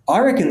 I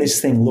reckon this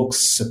thing looks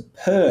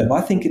superb. I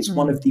think it's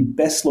one of the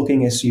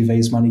best-looking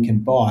SUVs money can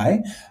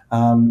buy,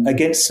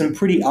 against some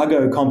pretty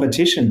uggo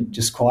competition,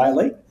 just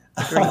quietly.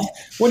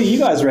 What do you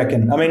guys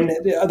reckon? I mean,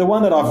 the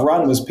one that I've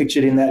run was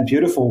pictured in that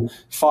beautiful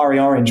fiery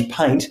orange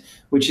paint,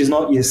 which is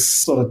not your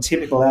sort of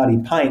typical Audi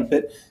paint,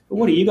 but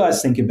what do you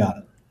guys think about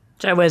it?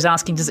 Joe was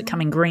asking, does it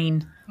come in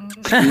green?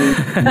 No,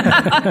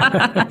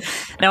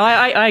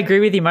 I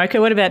agree with you,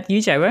 Moko. What about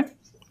you, Joe?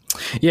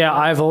 Yeah,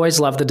 I've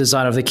always loved the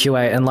design of the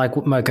Q8, and like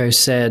Moko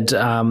said,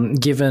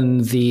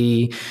 given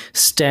the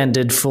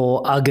standard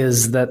for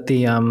uggers that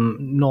the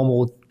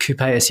normal coupe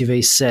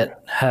SUV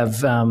set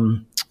have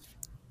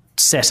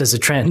set as a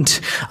trend,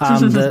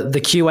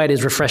 the Q8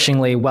 is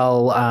refreshingly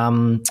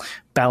well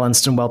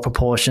balanced and well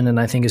proportioned, and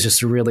I think is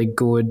just a really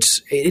good.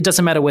 It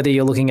doesn't matter whether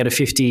you're looking at a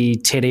 50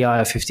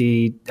 TDI or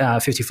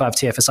 55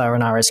 TFSI or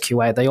an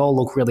RSQ8, they all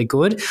look really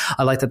good.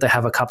 I like that they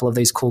have a couple of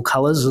these cool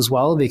colors as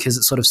well, because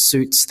it sort of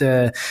suits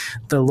the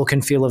look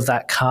and feel of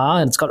that car,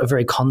 and it's got a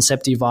very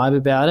concept-y vibe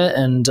about it,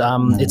 and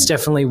it's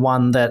definitely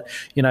one that,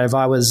 you know, if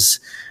I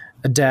was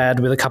a dad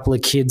with a couple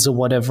of kids or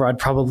whatever, I'd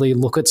probably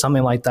look at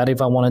something like that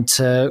if I wanted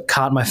to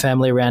cart my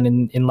family around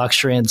in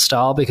luxury and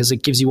style, because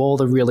it gives you all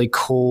the really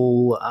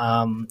cool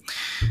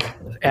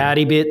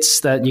Audi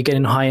bits that you get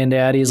in high-end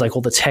Audis, like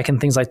all the tech and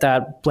things like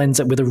that, blends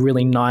it with a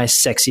really nice,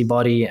 sexy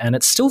body, and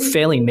it's still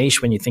fairly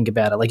niche when you think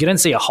about it. Like, you don't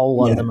see a whole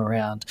lot of them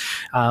around,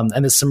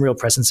 and there's some real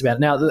presence about it.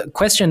 Now, the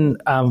question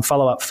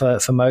follow-up for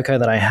Moko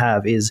that I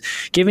have is,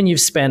 given you've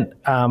spent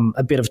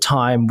a bit of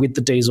time with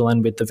the diesel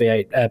and with the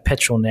V8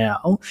 petrol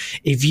now,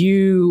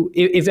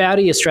 if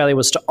Audi Australia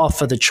was to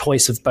offer the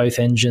choice of both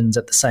engines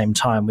at the same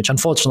time, which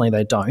unfortunately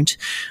they don't,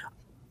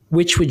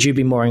 which would you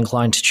be more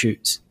inclined to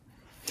choose?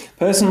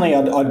 Personally,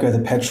 I'd go the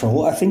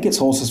petrol. I think it's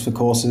horses for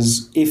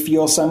courses. If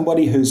you're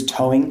somebody who's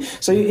towing,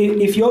 so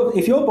if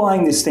you're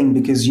buying this thing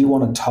because you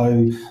want to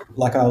tow,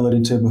 like I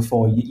alluded to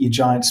before, your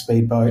giant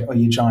speedboat or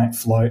your giant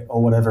float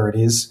or whatever it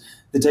is,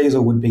 the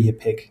diesel would be your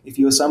pick. If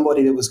you were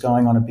somebody that was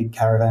going on a big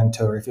caravan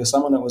tour, if you're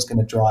someone that was going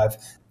to drive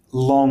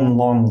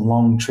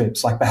long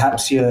trips, like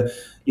perhaps you're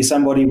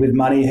somebody with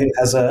money who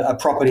has a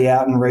property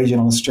out in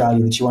regional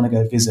Australia that you want to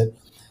go visit,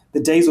 the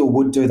diesel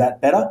would do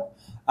that better.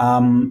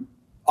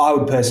 I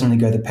would personally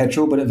go the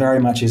petrol, but it very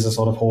much is a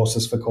sort of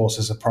horses for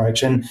courses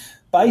approach. And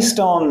based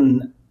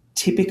on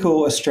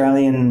typical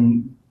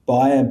Australian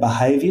buyer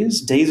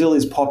behaviours, diesel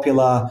is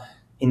popular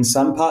in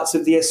some parts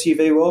of the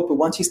SUV world, but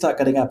once you start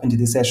getting up into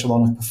this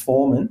echelon of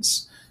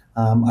performance,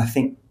 I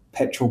think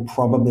petrol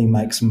probably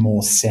makes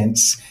more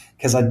sense,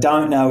 because I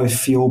don't know if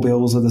fuel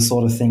bills are the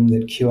sort of thing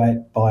that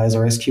Q8 buyers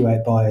or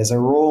SQ8 buyers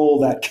are all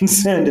that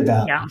concerned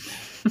about. Yeah.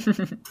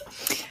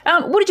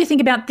 What did you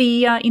think about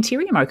the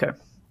interior, Moko?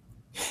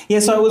 Yeah,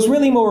 so it was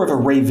really more of a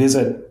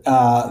revisit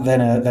than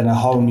a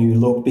whole new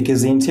look,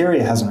 because the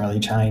interior hasn't really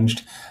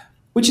changed,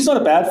 which is not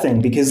a bad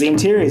thing because the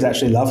interior is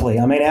actually lovely.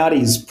 I mean,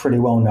 Audi's pretty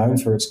well known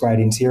for its great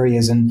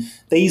interiors, and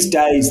these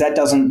days that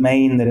doesn't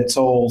mean that it's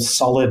all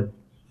solid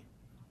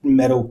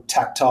metal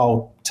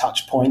tactile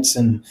touch points,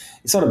 and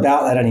it's not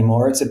about that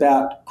anymore. It's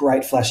about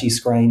great flashy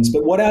screens.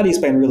 But what Audi's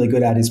been really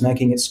good at is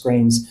making its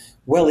screens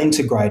well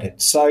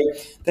integrated. So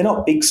they're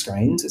not big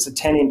screens. It's a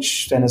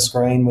 10-inch centre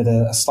screen with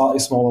a slightly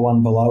smaller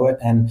one below it,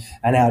 and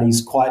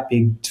Audi's quite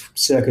big,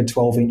 circa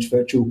 12-inch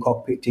virtual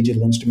cockpit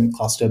digital instrument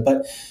cluster.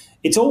 But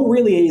it's all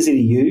really easy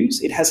to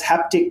use. It has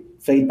haptic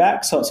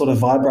feedback, so it sort of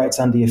vibrates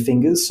under your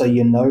fingers, so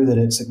you know that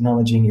it's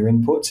acknowledging your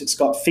inputs. It's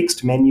got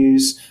fixed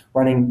menus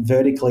running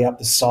vertically up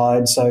the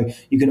side, so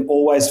you can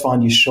always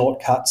find your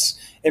shortcuts.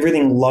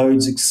 Everything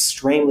loads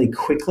extremely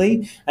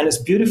quickly, and it's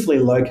beautifully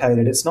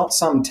located. It's not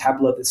some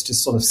tablet that's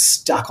just sort of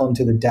stuck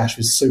onto the dash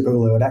with super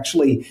glue. It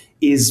actually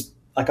is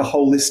like a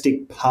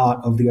holistic part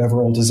of the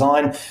overall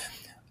design.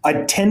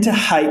 I tend to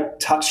hate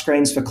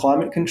touchscreens for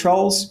climate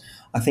controls.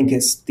 I think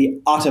it's the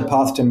utter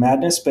path to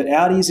madness, but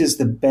Audi's is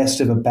the best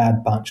of a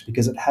bad bunch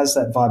because it has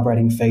that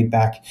vibrating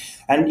feedback,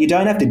 and you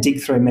don't have to dig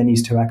through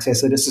menus to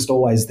access it. It's just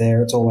always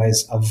there. It's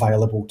always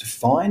available to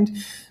find.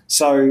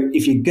 So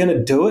if you're going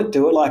to do it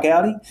like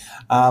Audi.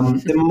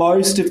 The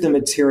most of the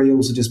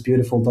materials are just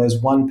beautiful. Those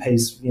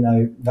one-piece,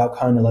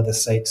 Valcona leather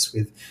seats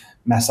with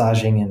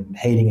massaging and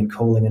heating and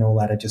cooling and all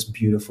that are just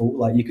beautiful.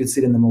 Like, you could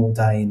sit in them all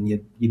day and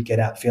you'd get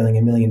out feeling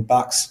 $1 million.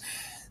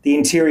 The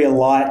interior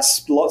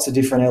lights, lots of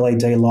different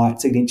LED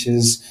light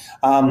signatures.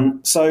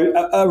 So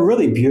a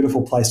really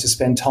beautiful place to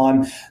spend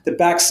time. The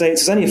back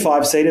seats, there's only a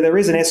 5-seater. There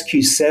is an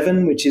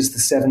SQ7, which is the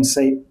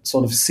 7-seat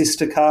sort of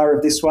sister car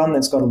of this one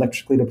that's got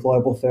electrically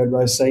deployable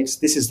third-row seats.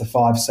 This is the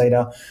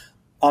 5-seater.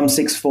 I'm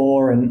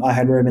 6'4", and I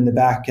had room in the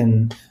back,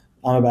 and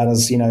I'm about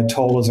as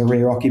tall as a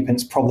rear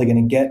occupant's probably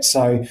going to get.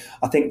 So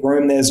I think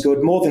room there's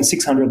good. More than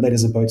 600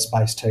 litres of boot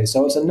space too.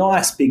 So it's a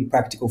nice, big,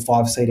 practical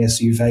 5-seat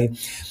SUV.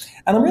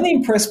 And I'm really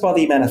impressed by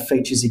the amount of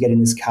features you get in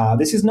this car.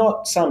 This is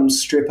not some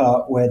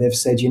stripper where they've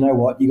said, you know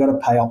what, you got to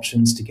pay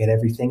options to get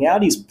everything.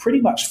 Audi's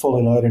pretty much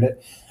fully loaded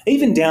it,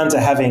 even down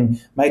to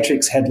having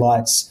matrix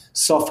headlights,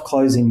 soft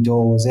closing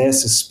doors, air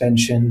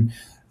suspension,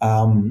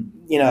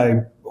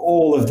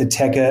 all of the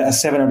tech, a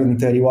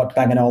 730-watt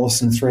Bang &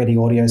 Olufsen 3D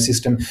audio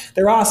system.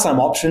 There are some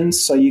options,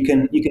 so you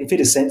can fit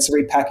a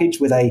sensory package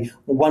with a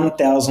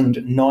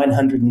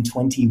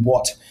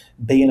 1,920-watt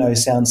B&O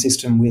sound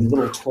system with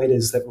little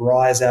tweeters that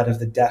rise out of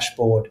the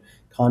dashboard,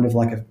 kind of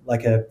like a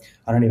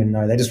I don't even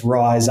know. They just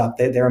rise up.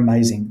 They're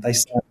amazing. They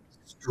sound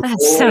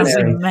That sounds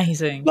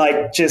amazing.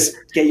 Like, just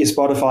get your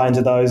Spotify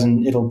into those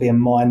and it'll be a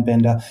mind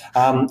bender.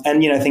 And,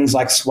 things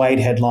like suede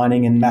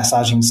headlining and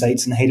massaging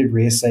seats and heated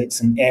rear seats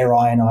and air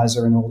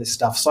ionizer and all this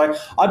stuff. So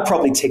I'd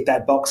probably tick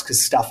that box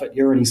because stuff it,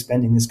 you're already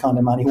spending this kind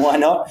of money. Why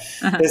not?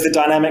 There's the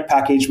dynamic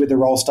package with the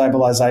roll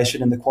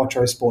stabilization and the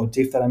Quattro Sport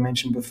diff that I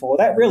mentioned before.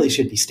 That really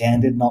should be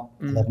standard, not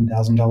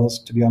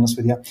 $11,000, to be honest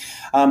with you.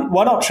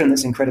 One option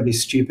that's incredibly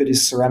stupid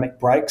is ceramic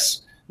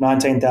brakes,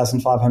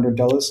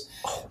 $19,500.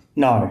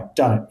 No,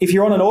 don't. If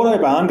you're on an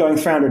autobahn going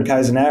 300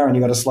 k's an hour and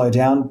you've got to slow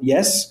down,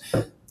 yes.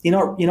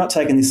 You're not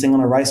taking this thing on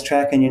a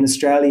racetrack, and in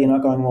Australia you're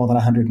not going more than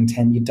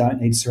 110. You don't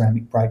need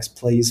ceramic brakes,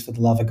 please, for the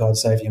love of God,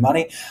 save your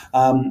money.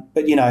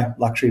 But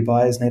luxury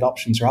buyers need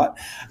options, right?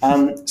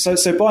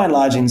 So by and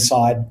large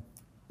inside,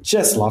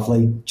 just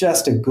lovely,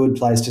 just a good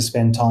place to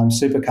spend time,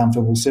 super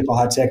comfortable, super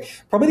high-tech.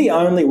 Probably the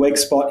only weak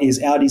spot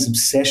is Audi's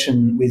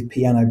obsession with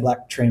piano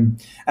black trim.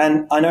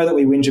 And I know that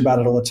we whinge about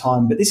it all the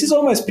time, but this is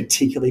almost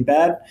particularly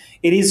bad.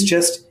 It is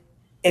just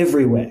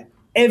everywhere.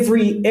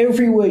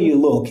 Everywhere you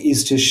look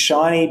is just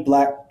shiny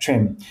black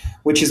trim,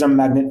 which is a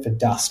magnet for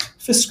dust,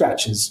 for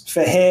scratches,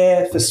 for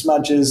hair, for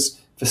smudges,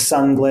 for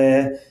sun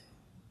glare.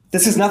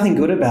 This is nothing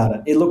good about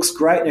it. It looks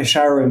great in a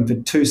showroom for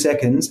 2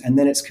 seconds and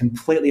then it's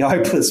completely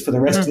hopeless for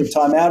the rest of the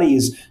time. Audi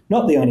is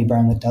not the only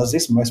brand that does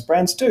this. Most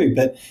brands do,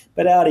 but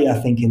Audi, I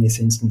think, in this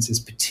instance is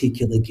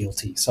particularly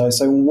guilty. So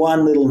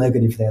one little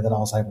negative there that I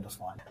was able to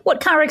find. What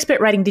car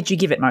expert rating did you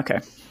give it,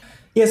 Moko?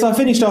 Yes, I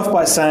finished off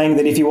by saying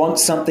that if you want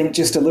something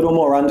just a little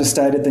more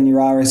understated than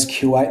your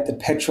RSQ8, the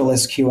Petrol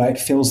SQ8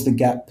 fills the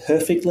gap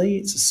perfectly.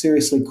 It's a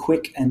seriously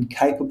quick and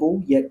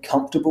capable, yet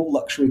comfortable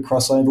luxury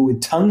crossover with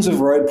tons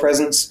of road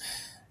presence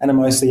and a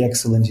mostly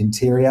excellent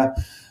interior,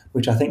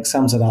 which I think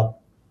sums it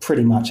up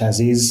pretty much as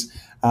is.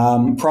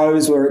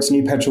 Pros were its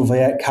new petrol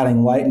V8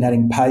 cutting weight and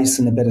adding pace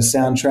and a better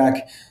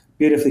soundtrack.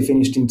 Beautifully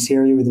finished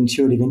interior with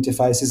intuitive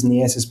interfaces and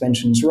the air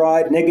suspension's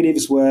ride.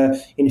 Negatives were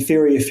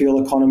inferior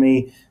fuel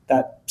economy,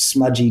 that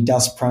smudgy,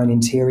 dust-prone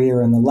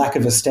interior, and the lack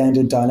of a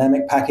standard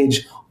dynamic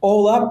package.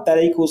 All up, that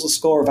equals a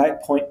score of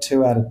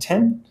 8.2 out of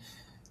 10.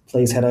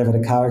 Please head over to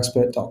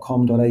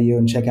carexpert.com.au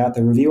and check out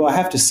the review. I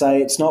have to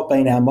say it's not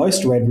been our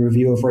most read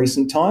review of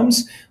recent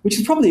times, which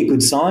is probably a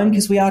good sign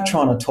because we are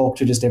trying to talk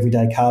to just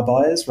everyday car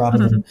buyers rather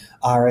than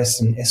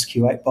RS and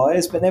SQ8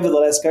 buyers. But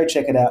nevertheless, go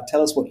check it out.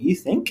 Tell us what you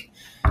think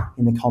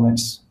in the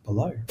comments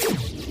below.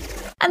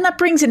 And that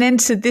brings an end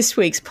to this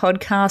week's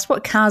podcast.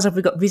 What cars have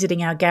we got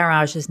visiting our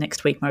garages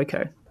next week,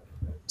 Moko?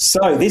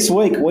 So this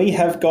week we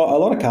have got a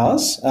lot of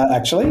cars,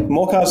 actually,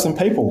 more cars than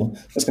people.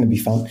 That's going to be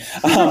fun.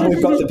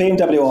 We've got the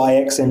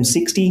BMW iX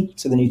M60,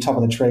 so the new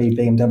top-of-the-tree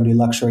BMW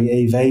luxury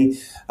EV,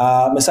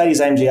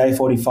 Mercedes AMG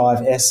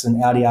A45S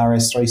and Audi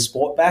RS3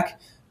 Sportback.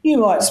 You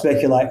might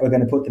speculate we're going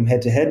to put them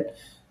head-to-head,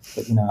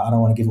 but, I don't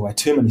want to give away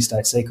too many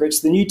state secrets.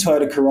 The new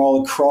Toyota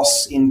Corolla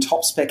Cross in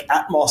top-spec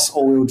Atmos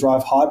all-wheel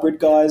drive hybrid,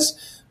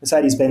 guys.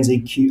 Mercedes-Benz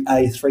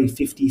EQA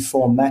 350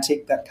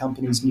 4MATIC, that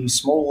company's new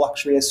small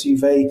luxury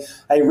SUV.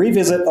 A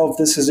revisit of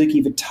the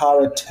Suzuki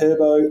Vitara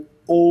Turbo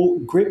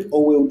all-grip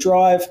all-wheel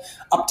drive.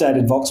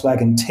 Updated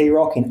Volkswagen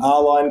T-Roc in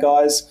R-Line,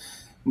 guys.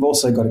 We've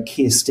also got a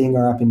Kia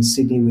Stinger up in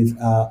Sydney with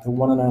the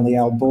one and only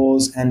Al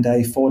Bors and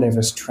a Ford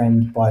Everest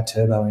Trend by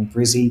Turbo in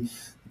Brizzy.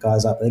 The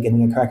guys up there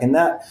getting a crack in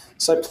that.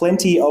 So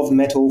plenty of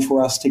metal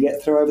for us to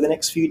get through over the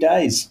next few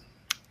days.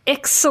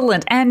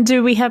 Excellent. And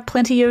do we have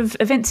plenty of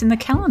events in the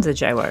calendar,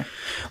 JWO?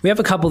 We have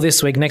a couple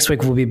this week. Next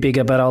week will be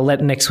bigger, but I'll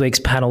let next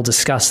week's panel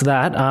discuss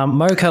that.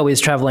 Moko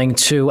is travelling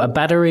to a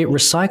battery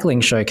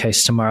recycling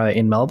showcase tomorrow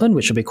in Melbourne,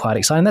 which will be quite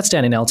exciting. That's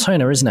down in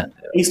Altona, isn't it?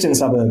 Eastern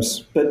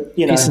suburbs, but,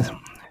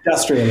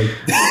 industrially.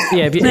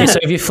 Yeah,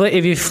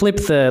 if you flip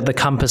the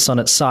compass on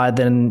its side,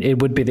 then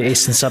it would be the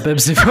eastern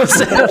suburbs if it was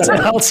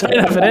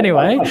Altona. But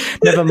anyway,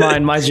 never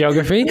mind my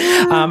geography.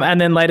 And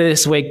then later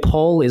this week,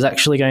 Paul is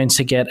actually going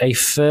to get a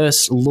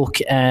first look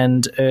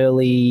and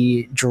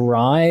early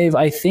drive,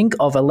 I think,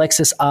 of a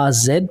Lexus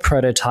RZ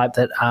prototype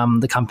that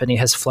the company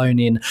has flown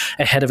in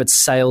ahead of its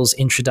sales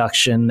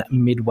introduction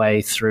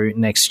midway through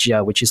next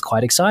year, which is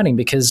quite exciting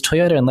because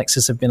Toyota and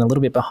Lexus have been a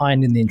little bit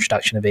behind in the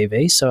introduction of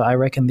EV. So I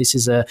reckon this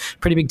is a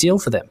pretty big deal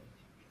for them.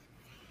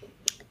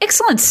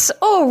 Excellent.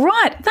 All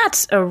right.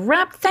 That's a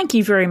wrap. Thank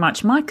you very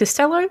much, Mike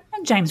Costello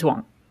and James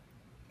Wong.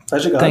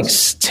 Pleasure, guys.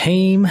 Thanks,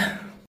 team.